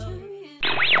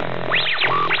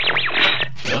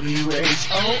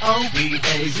 WHOOBAZOO,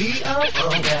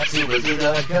 that's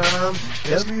Hoobazoo.com.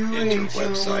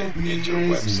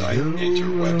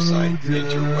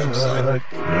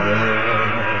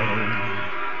 WHOOBAZOO.com.